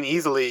think we can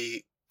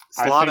easily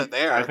slot it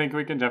there. I think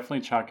we can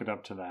definitely chalk it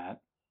up to that.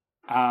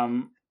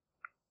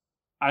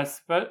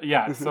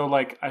 So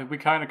like we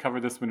kind of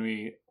covered this when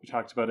we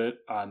talked about it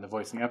on the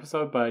voicing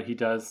episode, but he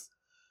does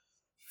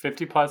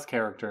 50 plus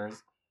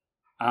characters.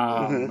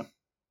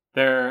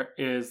 They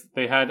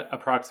had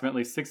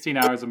approximately 16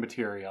 hours of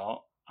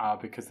material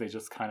because they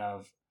just kind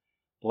of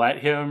let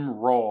him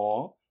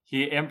roll.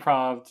 He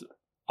improv'd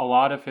a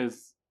lot of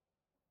his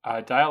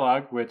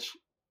dialogue, which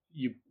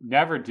you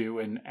never do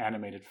in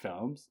animated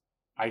films.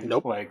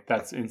 Nope. Like,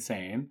 that's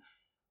insane.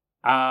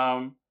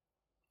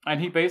 And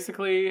he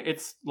basically,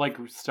 it's like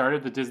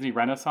started the Disney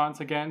Renaissance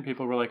again.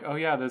 People were like, oh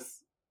yeah,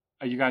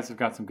 you guys have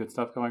got some good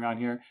stuff going on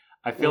here.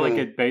 I feel like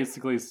it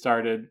basically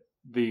started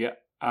the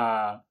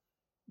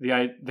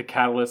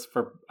catalyst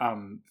for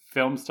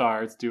film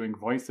stars doing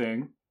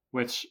voicing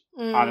which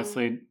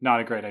honestly not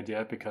a great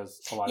idea because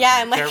a lot of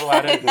I'm people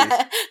are terrible at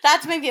it.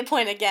 That's maybe a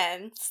point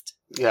against.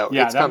 Yeah,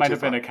 that might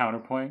have been a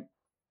counterpoint.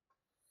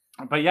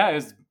 But yeah,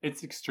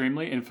 it's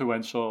extremely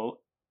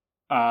influential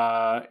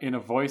in a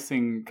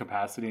voicing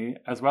capacity,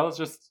 as well as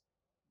just,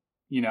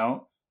 you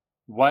know,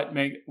 what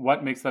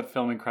makes that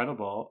film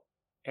incredible.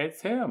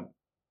 It's him.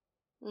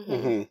 Mm-hmm.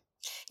 Mm-hmm.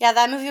 Yeah,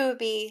 that movie would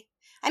be.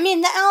 I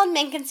mean, the Alan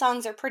Menken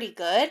songs are pretty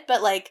good,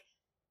 but like,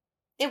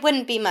 it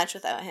wouldn't be much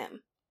without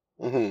him.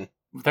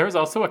 Mm-hmm. There's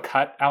also a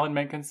cut Alan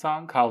Menken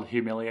song called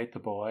 "Humiliate the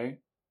Boy,"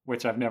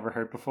 which I've never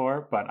heard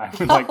before, but I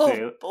would like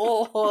to.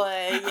 Oh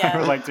boy, yeah. I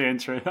would like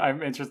to.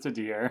 I'm interested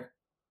to hear.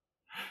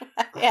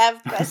 I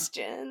have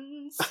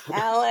questions,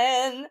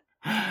 Alan.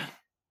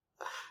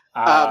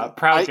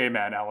 Proud gay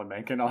man, Alan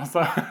Menken,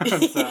 also.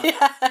 So.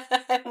 Yeah,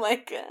 I'm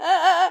like,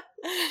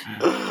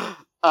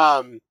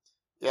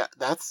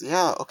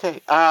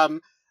 okay.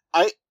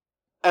 I,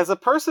 as a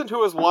person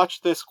who has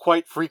watched this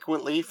quite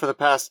frequently for the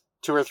past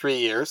 2 or 3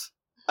 years,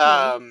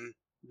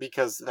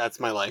 because that's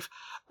my life,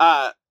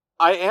 I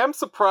am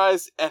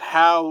surprised at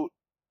how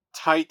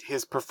tight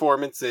his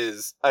performance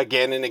is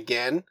again and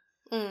again.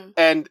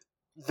 And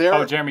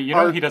there Jeremy, you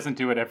know he doesn't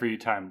do it every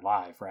time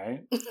live,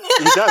 right? He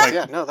does,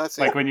 yeah. No, that's...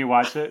 Like when you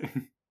watch it?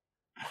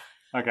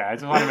 Okay, I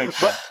just want to make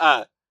sure.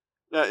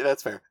 No,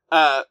 that's fair.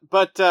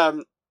 But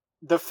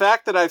the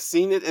fact that I've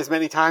seen it as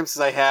many times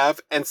as I have,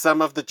 and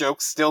some of the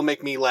jokes still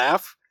make me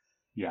laugh,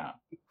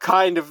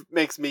 kind of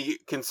makes me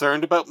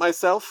concerned about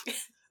myself.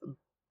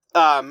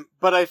 But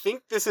I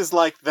think this is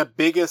like the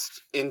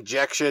biggest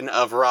injection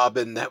of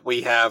Robin that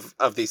we have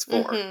of these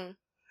 4.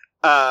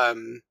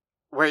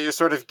 Where you're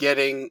sort of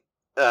getting...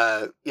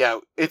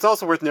 it's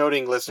also worth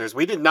noting, listeners,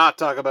 we did not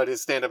talk about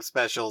his stand-up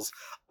specials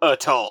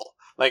at all.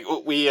 Like,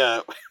 we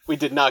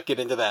did not get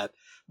into that.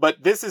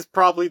 But this is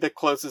probably the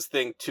closest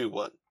thing to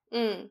one.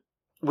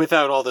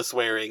 Without all the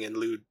swearing and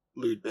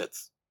lewd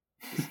bits.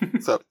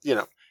 So, you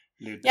know.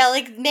 Yeah,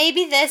 like,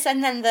 maybe this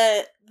and then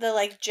the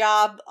like,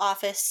 job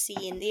office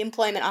scene, the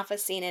employment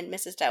office scene in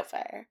Mrs.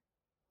 Doubtfire.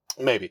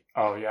 Maybe.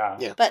 Oh,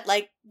 yeah. But,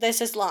 like, this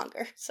is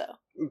longer, so.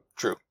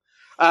 True.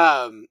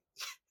 I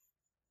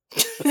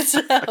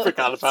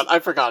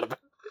forgot about it.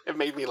 It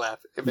made me laugh.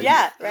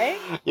 Right?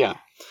 Yeah.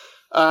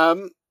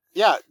 Does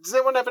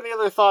anyone have any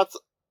other thoughts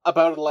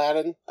about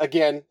Aladdin?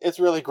 Again, it's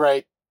really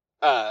great.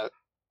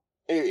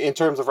 In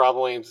terms of Robin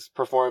Williams'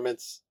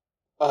 performance,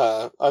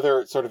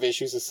 other sort of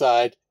issues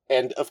aside,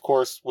 and of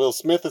course Will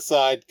Smith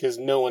aside, because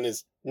no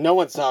one's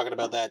talking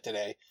about that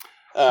today.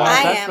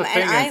 I am,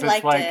 and I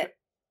liked it.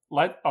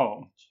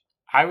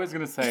 I was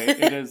gonna say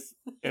it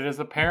is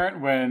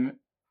apparent when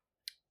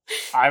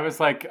I was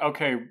like,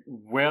 okay,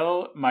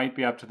 Will might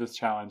be up to this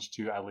challenge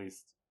to at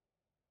least,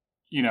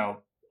 you know,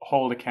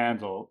 hold a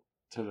candle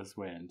to this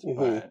wind,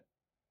 but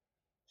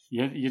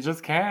you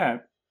just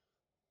can't.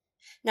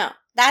 No,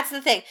 that's the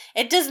thing.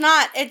 It does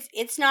not.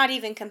 It's not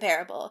even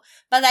comparable.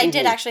 But I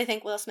did actually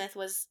think Will Smith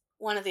was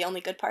one of the only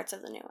good parts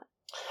of the new one.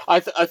 I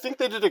think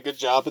they did a good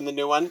job in the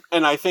new one,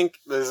 and I think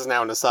this is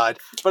now an aside,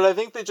 but I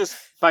think they just,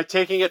 by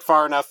taking it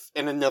far enough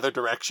in another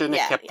direction,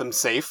 it kept them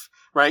safe,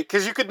 right?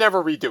 Because you could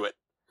never redo it,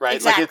 right?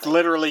 Exactly. Like, it's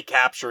literally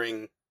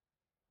capturing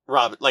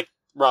Robin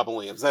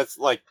Williams. That's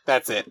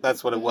it.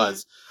 That's what it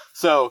was.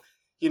 So,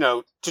 you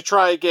know, to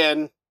try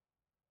again,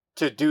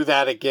 to do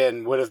that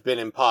again would have been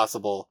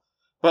impossible.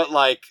 But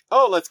like,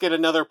 let's get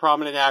another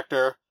prominent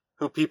actor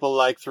who people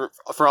like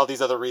for all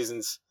these other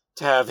reasons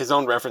to have his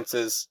own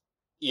references.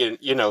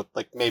 You know,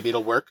 like maybe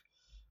it'll work.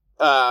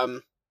 I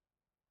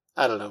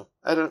don't know.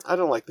 I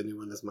don't like the new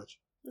one as much.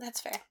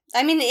 That's fair.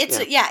 I mean,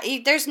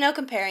 there's no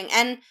comparing.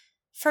 And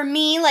for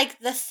me, like,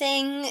 the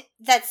thing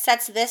that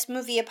sets this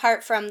movie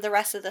apart from the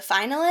rest of the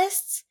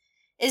finalists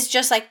is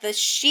just like the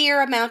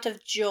sheer amount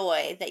of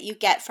joy that you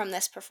get from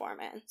this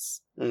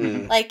performance.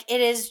 Like,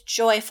 it is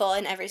joyful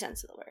in every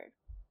sense of the word.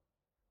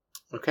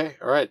 Okay,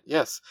 all right,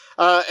 yes.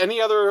 Any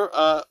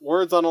other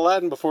words on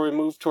Aladdin before we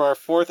move to our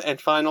 4th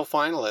and final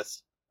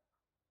finalist?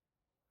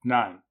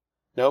 None.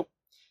 Nope.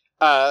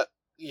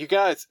 You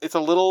guys, it's a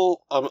little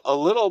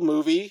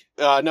movie.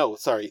 No,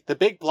 sorry, the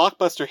big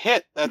blockbuster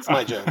hit. That's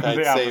my joke.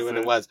 I'd say when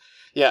it was.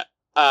 Yeah,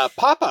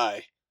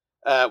 Popeye,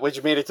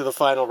 which made it to the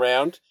final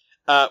round,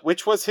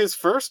 which was his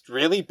first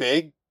really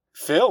big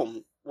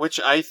film, which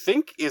I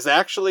think is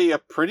actually a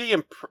pretty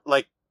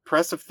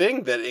impressive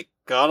thing that it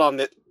got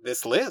on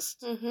this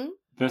list. Mm-hmm.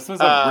 This is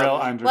a real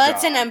underdog. Well,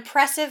 it's an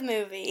impressive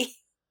movie.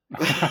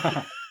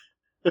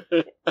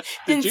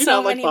 Did you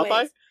not like Popeye?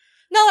 Ways.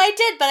 No, I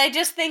did, but I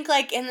just think,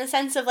 like, in the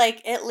sense of,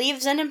 like, it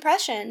leaves an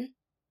impression.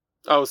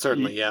 Oh,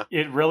 certainly, yeah.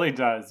 It really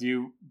does.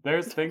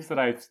 There's things that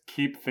I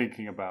keep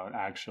thinking about,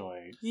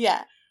 actually.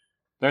 Yeah.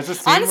 There's a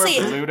scene where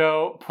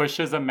Bluto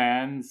pushes a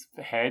man's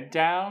head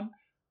down,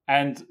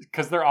 and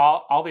because they're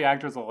all the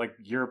actors are, like,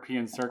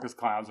 European circus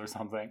clowns or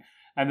something,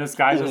 and this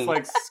guy just,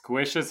 like,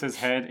 squishes his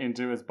head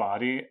into his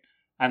body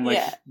and,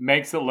 like,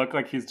 makes it look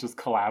like he's just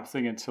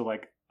collapsing into,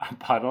 like, a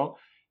puddle.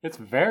 It's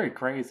very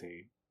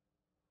crazy.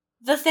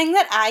 The thing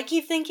that I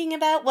keep thinking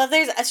about, well,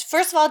 there's,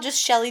 first of all, just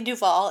Shelley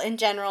Duvall in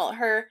general.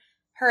 Her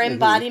her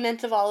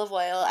embodiment of olive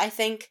oil. I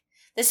think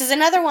this is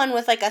another one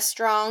with like a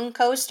strong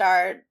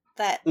co-star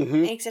that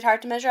makes it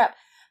hard to measure up.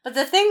 But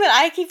the thing that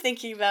I keep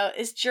thinking about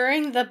is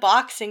during the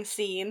boxing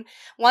scene,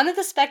 one of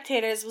the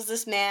spectators was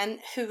this man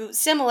who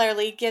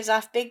similarly gives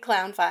off big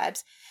clown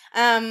vibes.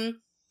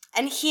 And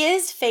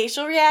his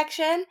facial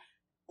reaction,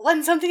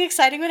 when something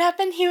exciting would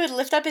happen, he would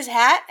lift up his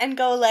hat and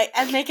go like,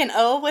 and make an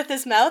O with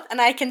his mouth,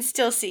 and I can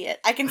still see it.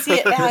 I can see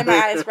it behind my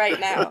eyes right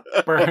now.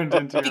 Burned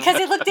into because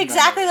it looked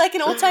exactly like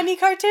an old-timey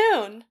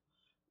cartoon.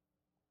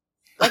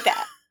 Like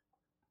that.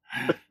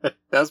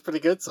 That was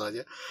pretty good,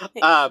 Sonia.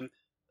 I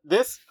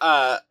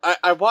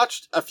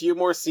watched a few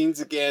more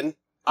scenes again.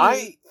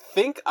 I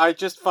think I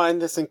just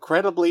find this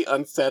incredibly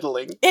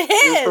unsettling. It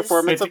is! His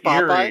performance It's of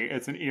Popeye. eerie.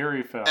 It's an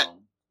eerie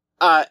film.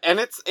 And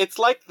it's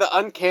like the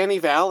uncanny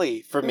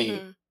valley for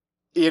me.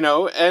 You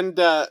know, and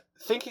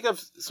thinking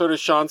of sort of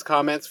Sean's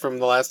comments from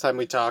the last time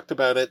we talked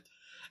about it,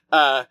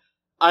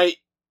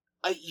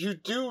 you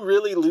do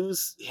really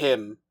lose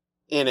him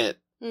in it.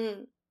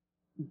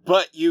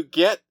 But you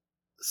get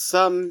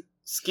some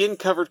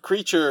skin-covered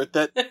creature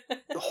that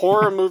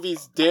horror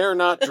movies dare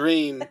not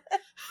dream.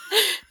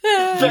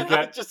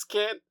 I just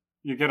can't.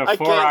 You get a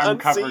forearm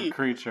covered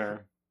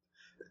creature.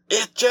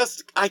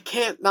 I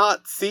can't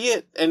not see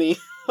it. And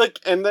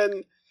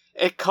then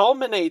it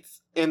culminates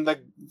in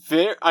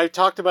I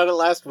talked about it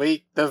last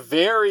week, the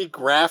very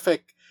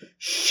graphic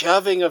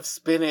shoving of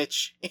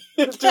spinach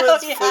into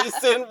his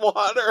face in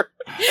water.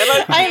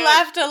 And I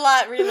laughed a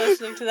lot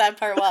re-listening to that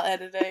part while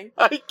editing.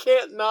 I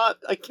can't.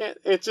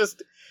 It's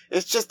just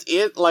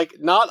like,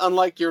 not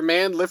unlike your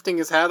man lifting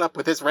his hat up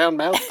with his round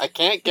mouth. I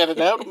can't get it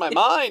out of my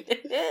mind.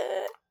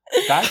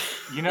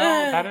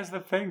 That is the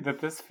thing, that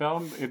this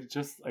film, it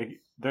just, like,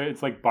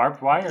 it's like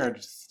barbed wire. It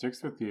just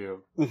sticks with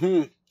you.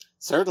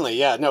 Certainly,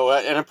 yeah. No,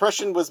 an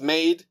impression was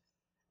made.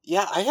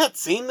 Yeah, I had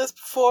seen this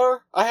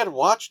before. I had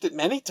watched it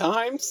many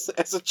times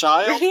as a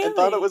child and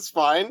thought it was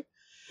fine.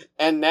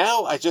 And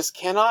now I just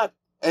cannot.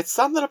 It's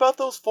something about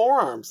those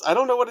forearms. I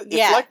don't know what it's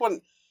like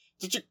when.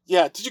 Did you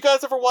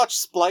guys ever watch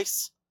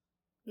Splice?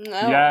 No.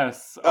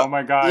 Yes. Oh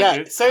my god. Yeah,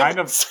 it's kind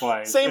of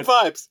Splice. Same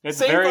vibes.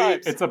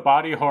 Vibes. It's a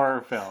body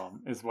horror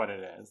film, is what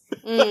it is.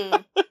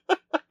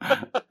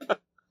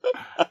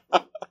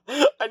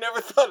 I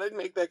never thought I'd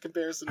make that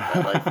comparison in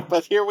my life,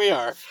 but here we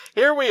are.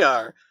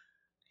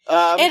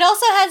 It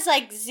also has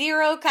like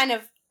zero kind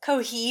of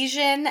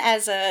cohesion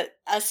as a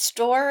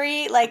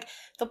story. Like,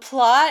 the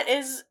plot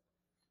is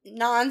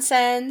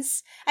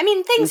nonsense. I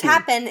mean, things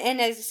happen in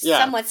a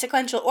somewhat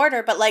sequential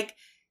order, but like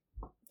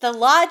the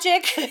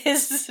logic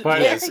is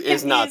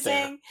not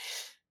there.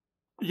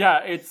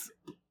 Yeah,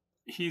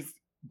 he's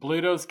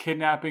Bluto's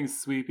kidnapping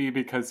Sweepy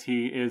because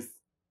he is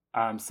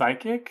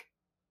psychic.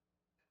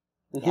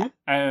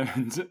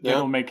 And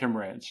it'll make him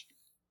rich.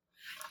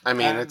 I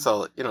mean, it's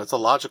a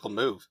logical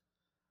move.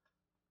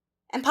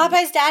 And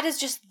Popeye's dad is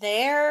just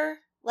there,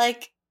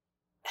 like,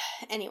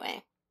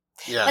 anyway.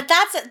 Yeah. But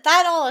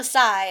that all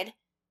aside,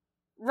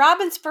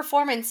 Robin's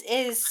performance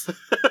is,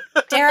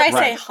 dare I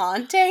say,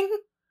 haunting?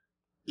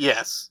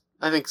 Yes,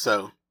 I think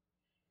so.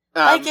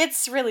 Like,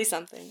 it's really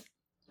something.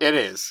 It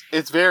is.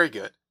 It's very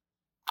good.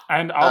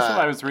 And also,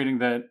 I was reading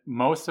that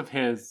most of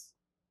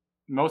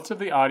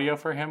the audio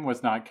for him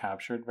was not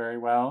captured very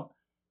well,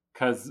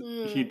 because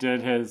he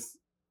did his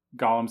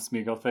Gollum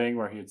Smeagol thing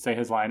where he'd say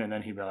his line and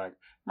then he'd be like,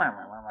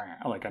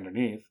 like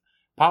underneath,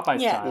 Popeye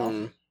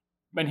style.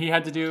 And he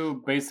had to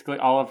do basically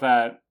all of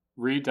that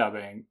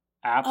redubbing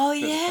after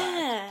the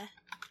fact.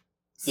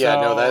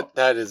 So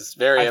that is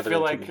very evident. I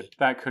feel like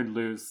that could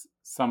lose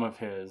some of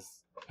his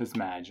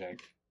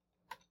magic.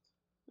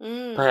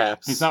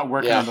 Perhaps. He's not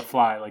working on the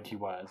fly like he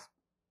was.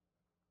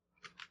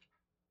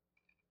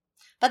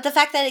 But the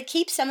fact that it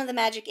keeps some of the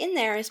magic in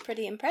there is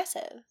pretty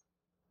impressive.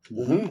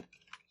 I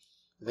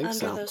think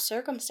under those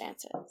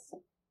circumstances.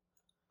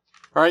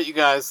 All right, you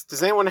guys.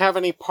 Does anyone have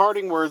any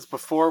parting words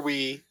before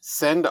we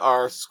send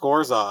our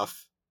scores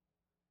off?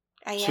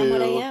 I am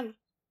what I am.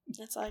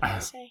 That's all I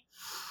can say.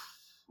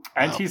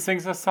 And he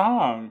sings a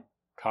song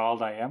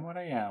called "I Am What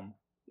I Am."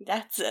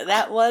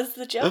 That was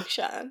the joke,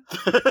 Sean.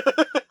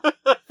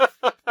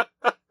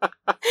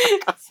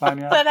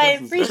 Sonia, but I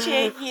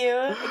appreciate you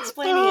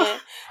explaining it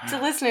to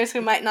listeners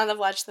who might not have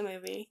watched the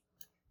movie.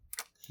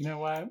 You know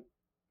what?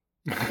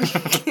 Because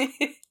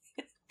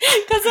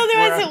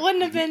otherwise it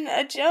wouldn't have been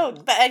a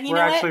joke. But we're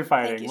actually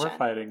fighting. We're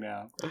fighting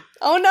now.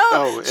 Oh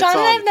no! Sean and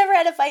I have never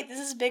had a fight. This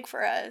is big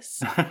for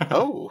us.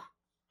 Oh.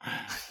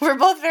 We're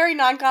both very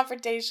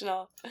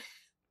non-confrontational.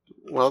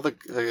 Well,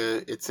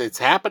 it's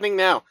happening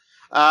now.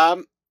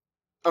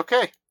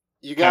 Okay.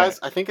 You guys,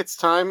 I think it's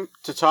time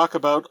to talk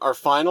about our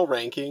final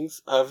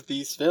rankings of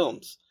these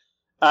films.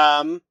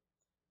 Should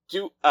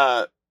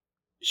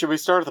we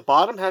start at the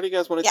bottom? How do you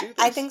guys want to do this?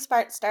 I think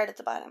start at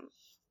the bottom.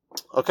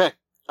 Okay.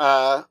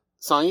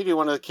 Sonia, do you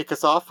want to kick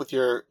us off with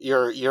your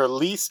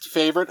least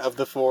favorite of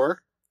the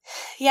four?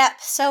 Yep.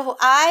 So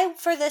I,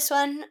 for this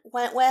one,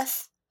 went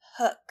with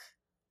Hook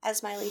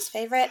as my least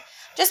favorite,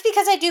 just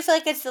because I do feel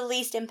like it's the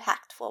least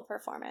impactful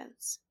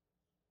performance.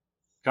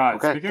 God,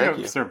 Okay, speaking thank of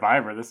you.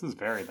 Survivor, this is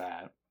very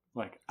bad.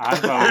 Like,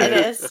 It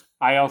is.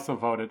 I also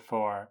voted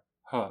for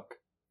Hook.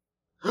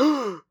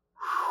 Okay.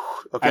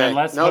 And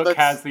unless Hook that's...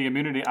 has the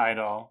immunity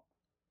idol,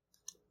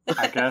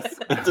 I guess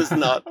It does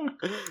not.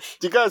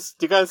 Do you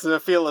guys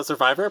feel a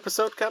Survivor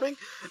episode coming?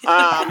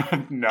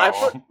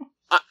 No.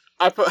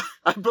 I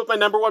put my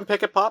number one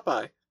pick at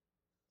Popeye.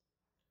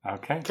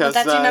 Okay. Well,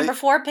 that's your number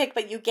 4 pick,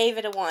 but you gave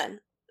it a 1.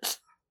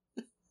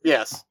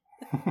 Yes.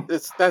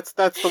 That's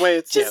the way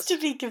it's Just to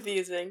be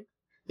confusing.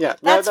 Yeah,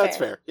 That's that's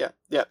fair. Yeah.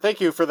 Thank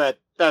you for that.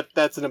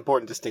 That's an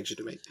important distinction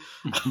to make.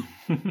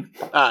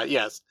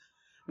 Yes.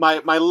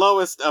 My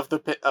lowest of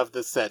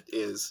the set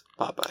is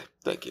Popeye.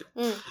 Thank you.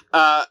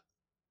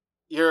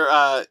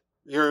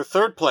 Your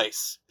third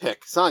place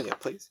pick, Sonia,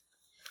 please.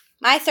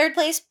 My third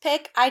place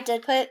pick, I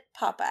did put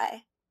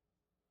Popeye.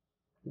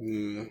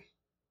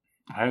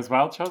 I as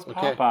well chose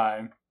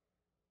Popeye.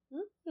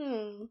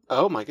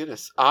 Oh my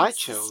goodness. I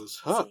chose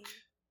Hook.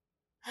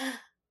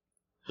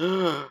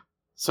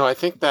 So I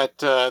think that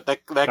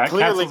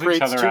clearly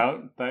creates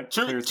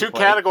two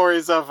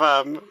categories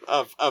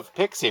of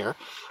picks here.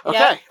 Okay,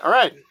 yeah. All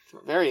right.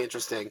 Very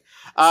interesting.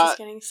 This is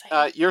getting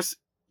exciting.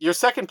 Your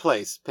second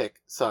place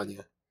pick,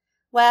 Sonia.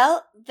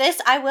 Well,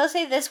 I will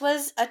say this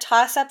was a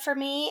toss-up for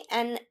me,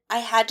 and I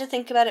had to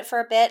think about it for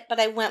a bit, but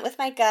I went with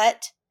my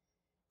gut,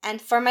 and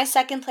for my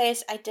second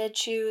place, I did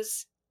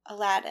choose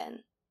Aladdin.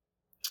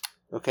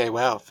 Okay,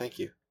 wow, thank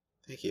you.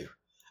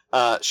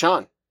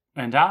 Sean.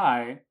 And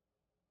I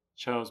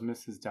chose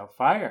Mrs.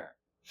 Doubtfire.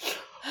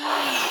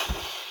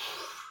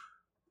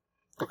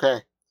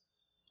 Okay.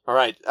 All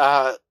right.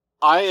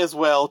 I as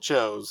well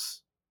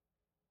chose...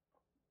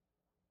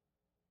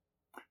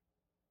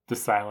 The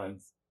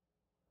silence.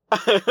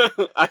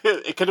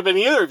 It could have been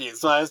either of you,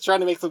 so I was trying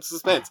to make some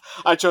suspense.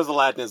 I chose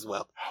Aladdin as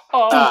well.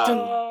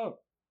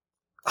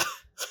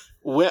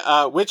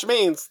 Which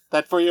means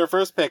that for your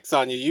first pick,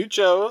 Sonia, you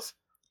chose...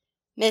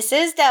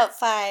 Mrs.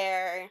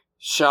 Doubtfire.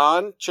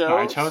 Sean chose...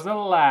 I chose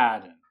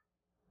Aladdin.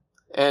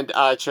 And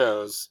I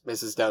chose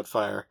Mrs.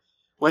 Doubtfire.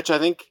 Which I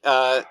think...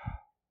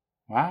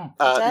 Wow.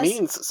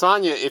 Means,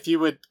 Sonia, if you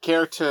would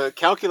care to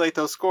calculate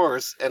those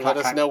scores and let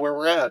us know where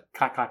we're at.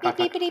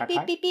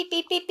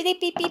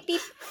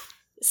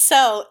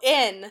 So,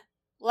 in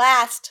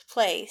last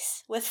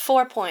place with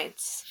 4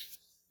 points,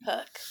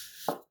 Hook.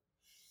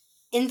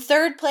 In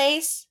third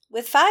place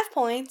with 5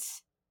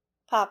 points,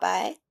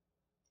 Popeye.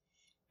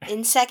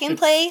 In second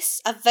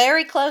place, a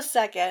very close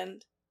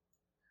second,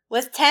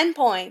 with 10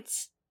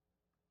 points,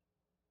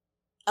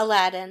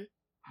 Aladdin.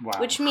 Wow.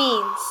 Which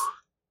means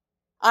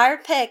our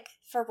pick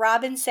for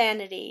Robin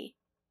Sanity,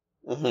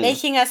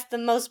 making us the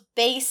most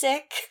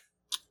basic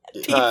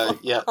people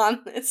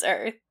on this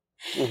earth,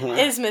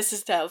 is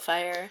Mrs.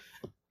 Doubtfire.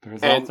 The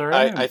results are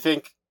in. I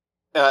think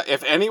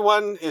if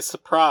anyone is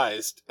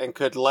surprised and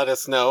could let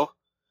us know,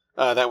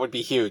 that would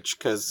be huge,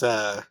 because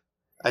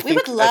we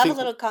would love a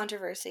little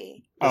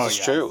controversy. This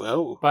is true.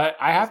 Oh, but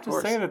I have to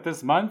say that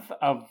this month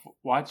of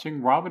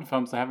watching Robin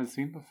films I haven't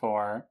seen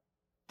before,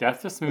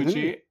 Death to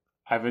Smoochie,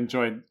 I've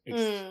enjoyed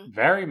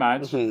very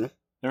much. There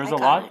was a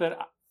lot that...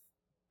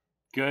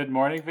 Good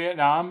Morning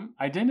Vietnam,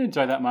 I didn't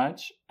enjoy that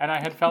much, and I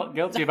had felt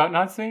guilty about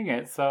not seeing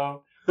it,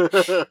 so...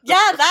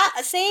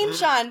 Same,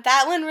 Sean.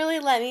 That one really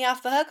let me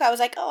off the hook. I was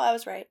like, oh, I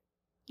was right.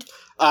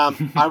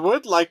 I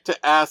would like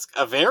to ask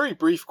a very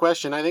brief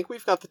question. I think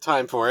we've got the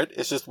time for it.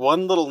 It's just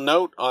one little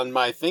note on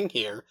my thing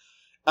here.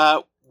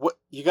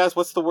 You guys,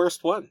 what's the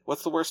worst one?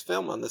 What's the worst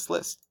film on this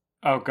list?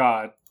 Oh,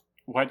 God.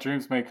 What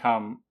Dreams May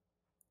Come.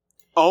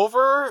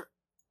 Over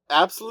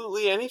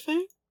absolutely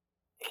anything?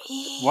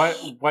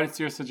 What's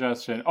your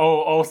suggestion?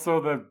 Oh,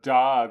 also the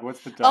dog.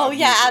 What's the dog? Oh,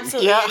 yeah, movie?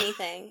 absolutely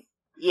anything.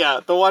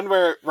 Yeah, the one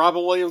where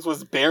Robin Williams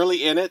was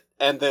barely in it,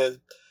 and the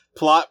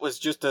plot was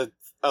just a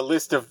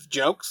list of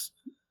jokes.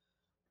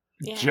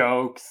 Yeah.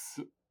 Jokes.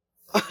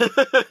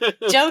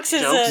 Jokes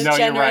is a no,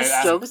 generous...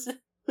 You're right.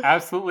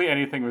 Absolutely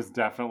anything was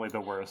definitely the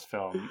worst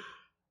film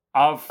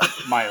of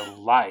my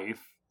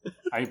life.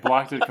 I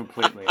blocked it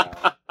completely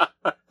out.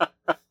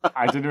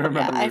 I didn't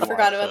remember. I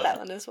forgot about that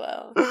one as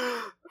well.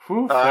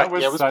 Whew, that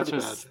was such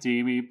a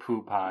steamy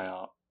poo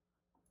pile.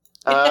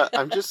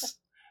 I'm just...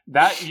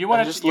 That you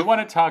want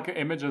to talk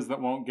images that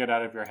won't get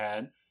out of your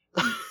head.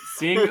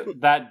 Seeing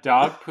that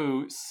dog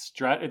poo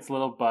strut its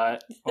little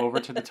butt over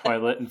to the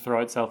toilet and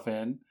throw itself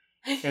in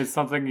is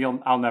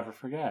something I'll never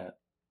forget.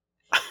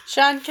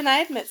 Sean, can I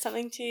admit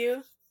something to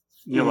you?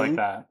 You like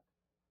that?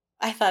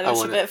 I thought it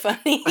was a bit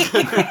funny. Because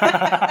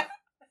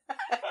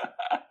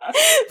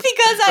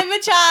I'm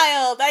a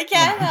child. I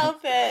can't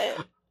help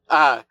it.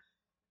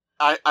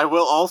 I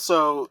will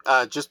also,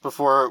 just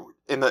before,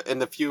 in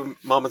the few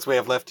moments we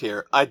have left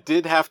here, I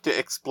did have to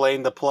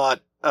explain the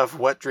plot of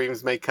What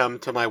Dreams May Come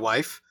to my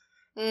wife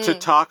to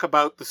talk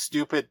about the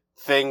stupid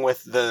thing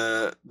with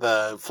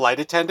the flight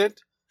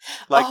attendant.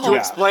 To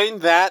explain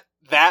that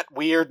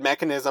weird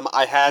mechanism,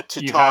 I had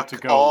to talk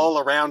all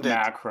around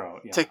macro,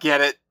 to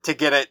get it.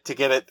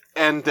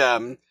 And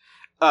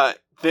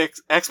the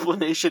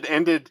explanation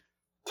ended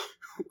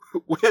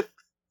with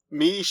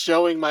me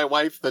showing my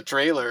wife the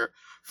trailer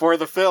for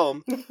the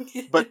film,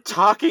 but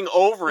talking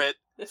over it.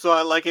 So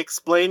I like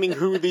explaining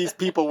who these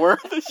people were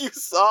that you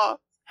saw.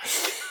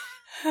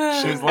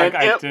 She's like, and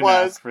I it didn't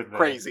was ask for this.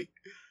 crazy.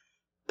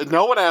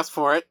 No one asked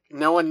for it.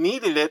 No one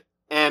needed it.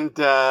 And,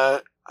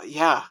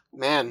 yeah,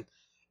 man.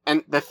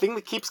 And the thing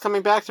that keeps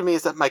coming back to me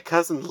is that my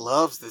cousin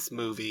loves this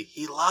movie.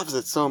 He loves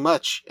it so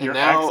much. And Your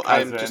now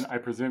ex-cousin, I'm just... I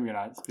presume you're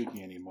not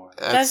speaking anymore.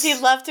 Does he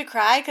love to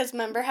cry? Because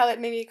remember how it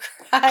made me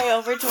cry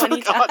over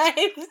 20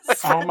 times?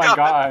 Oh my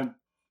god.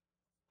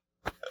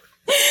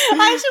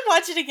 I should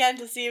watch it again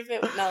to see if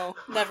it... No,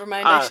 never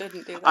mind. I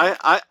shouldn't do that.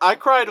 I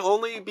cried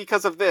only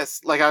because of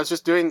this. Like, I was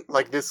just doing,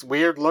 like, this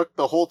weird look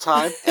the whole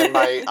time, and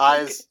my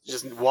eyes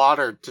just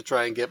watered to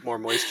try and get more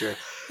moisture.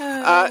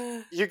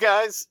 You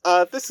guys,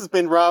 this has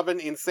been Robin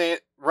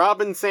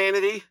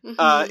Sanity.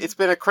 Mm-hmm. It's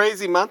been a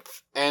crazy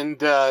month, and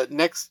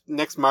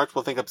next March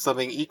we'll think of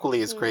something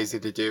equally as crazy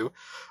to do.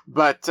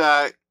 But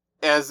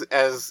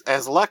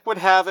as luck would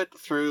have it,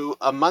 through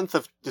a month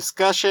of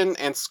discussion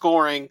and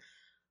scoring,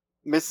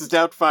 Mrs.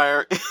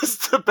 Doubtfire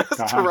is the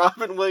best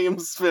Robin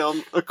Williams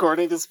film,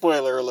 according to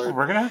Spoiler Alert.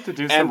 We're gonna have to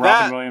do some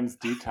Robin Williams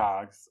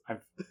detox.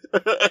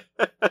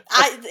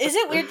 Is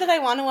it weird that I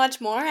want to watch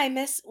more? And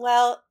this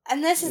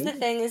is the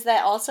thing, is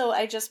that also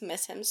I just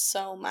miss him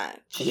so much.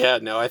 Yeah,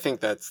 no, I think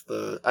that's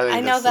the... I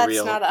know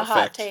that's not a effect.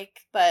 hot take,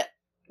 but...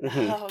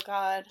 Mm-hmm. Oh,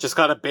 God. Just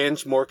gotta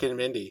binge Mork and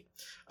Mindy.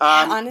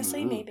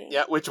 Honestly, maybe.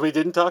 Yeah, which we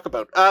didn't talk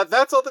about.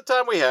 That's all the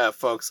time we have,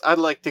 folks. I'd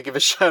like to give a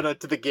shout out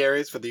to the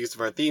Garys for the use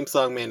of our theme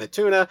song,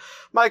 Manituna,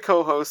 my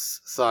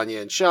co-hosts,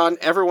 Sonia and Sean,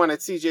 everyone at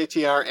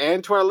CJTR,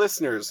 and to our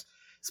listeners.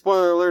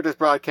 Spoiler Alert is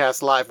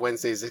broadcast live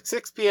Wednesdays at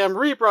 6 p.m.,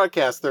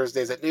 rebroadcast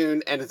Thursdays at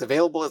noon, and is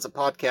available as a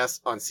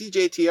podcast on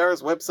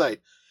CJTR's website.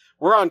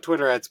 We're on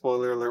Twitter at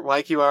Spoiler Alert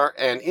YQR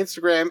and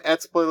Instagram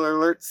at Spoiler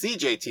Alert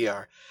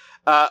CJTR.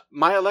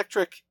 My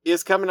Electric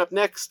is coming up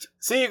next.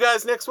 See you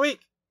guys next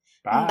week.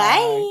 Bye.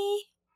 Bye.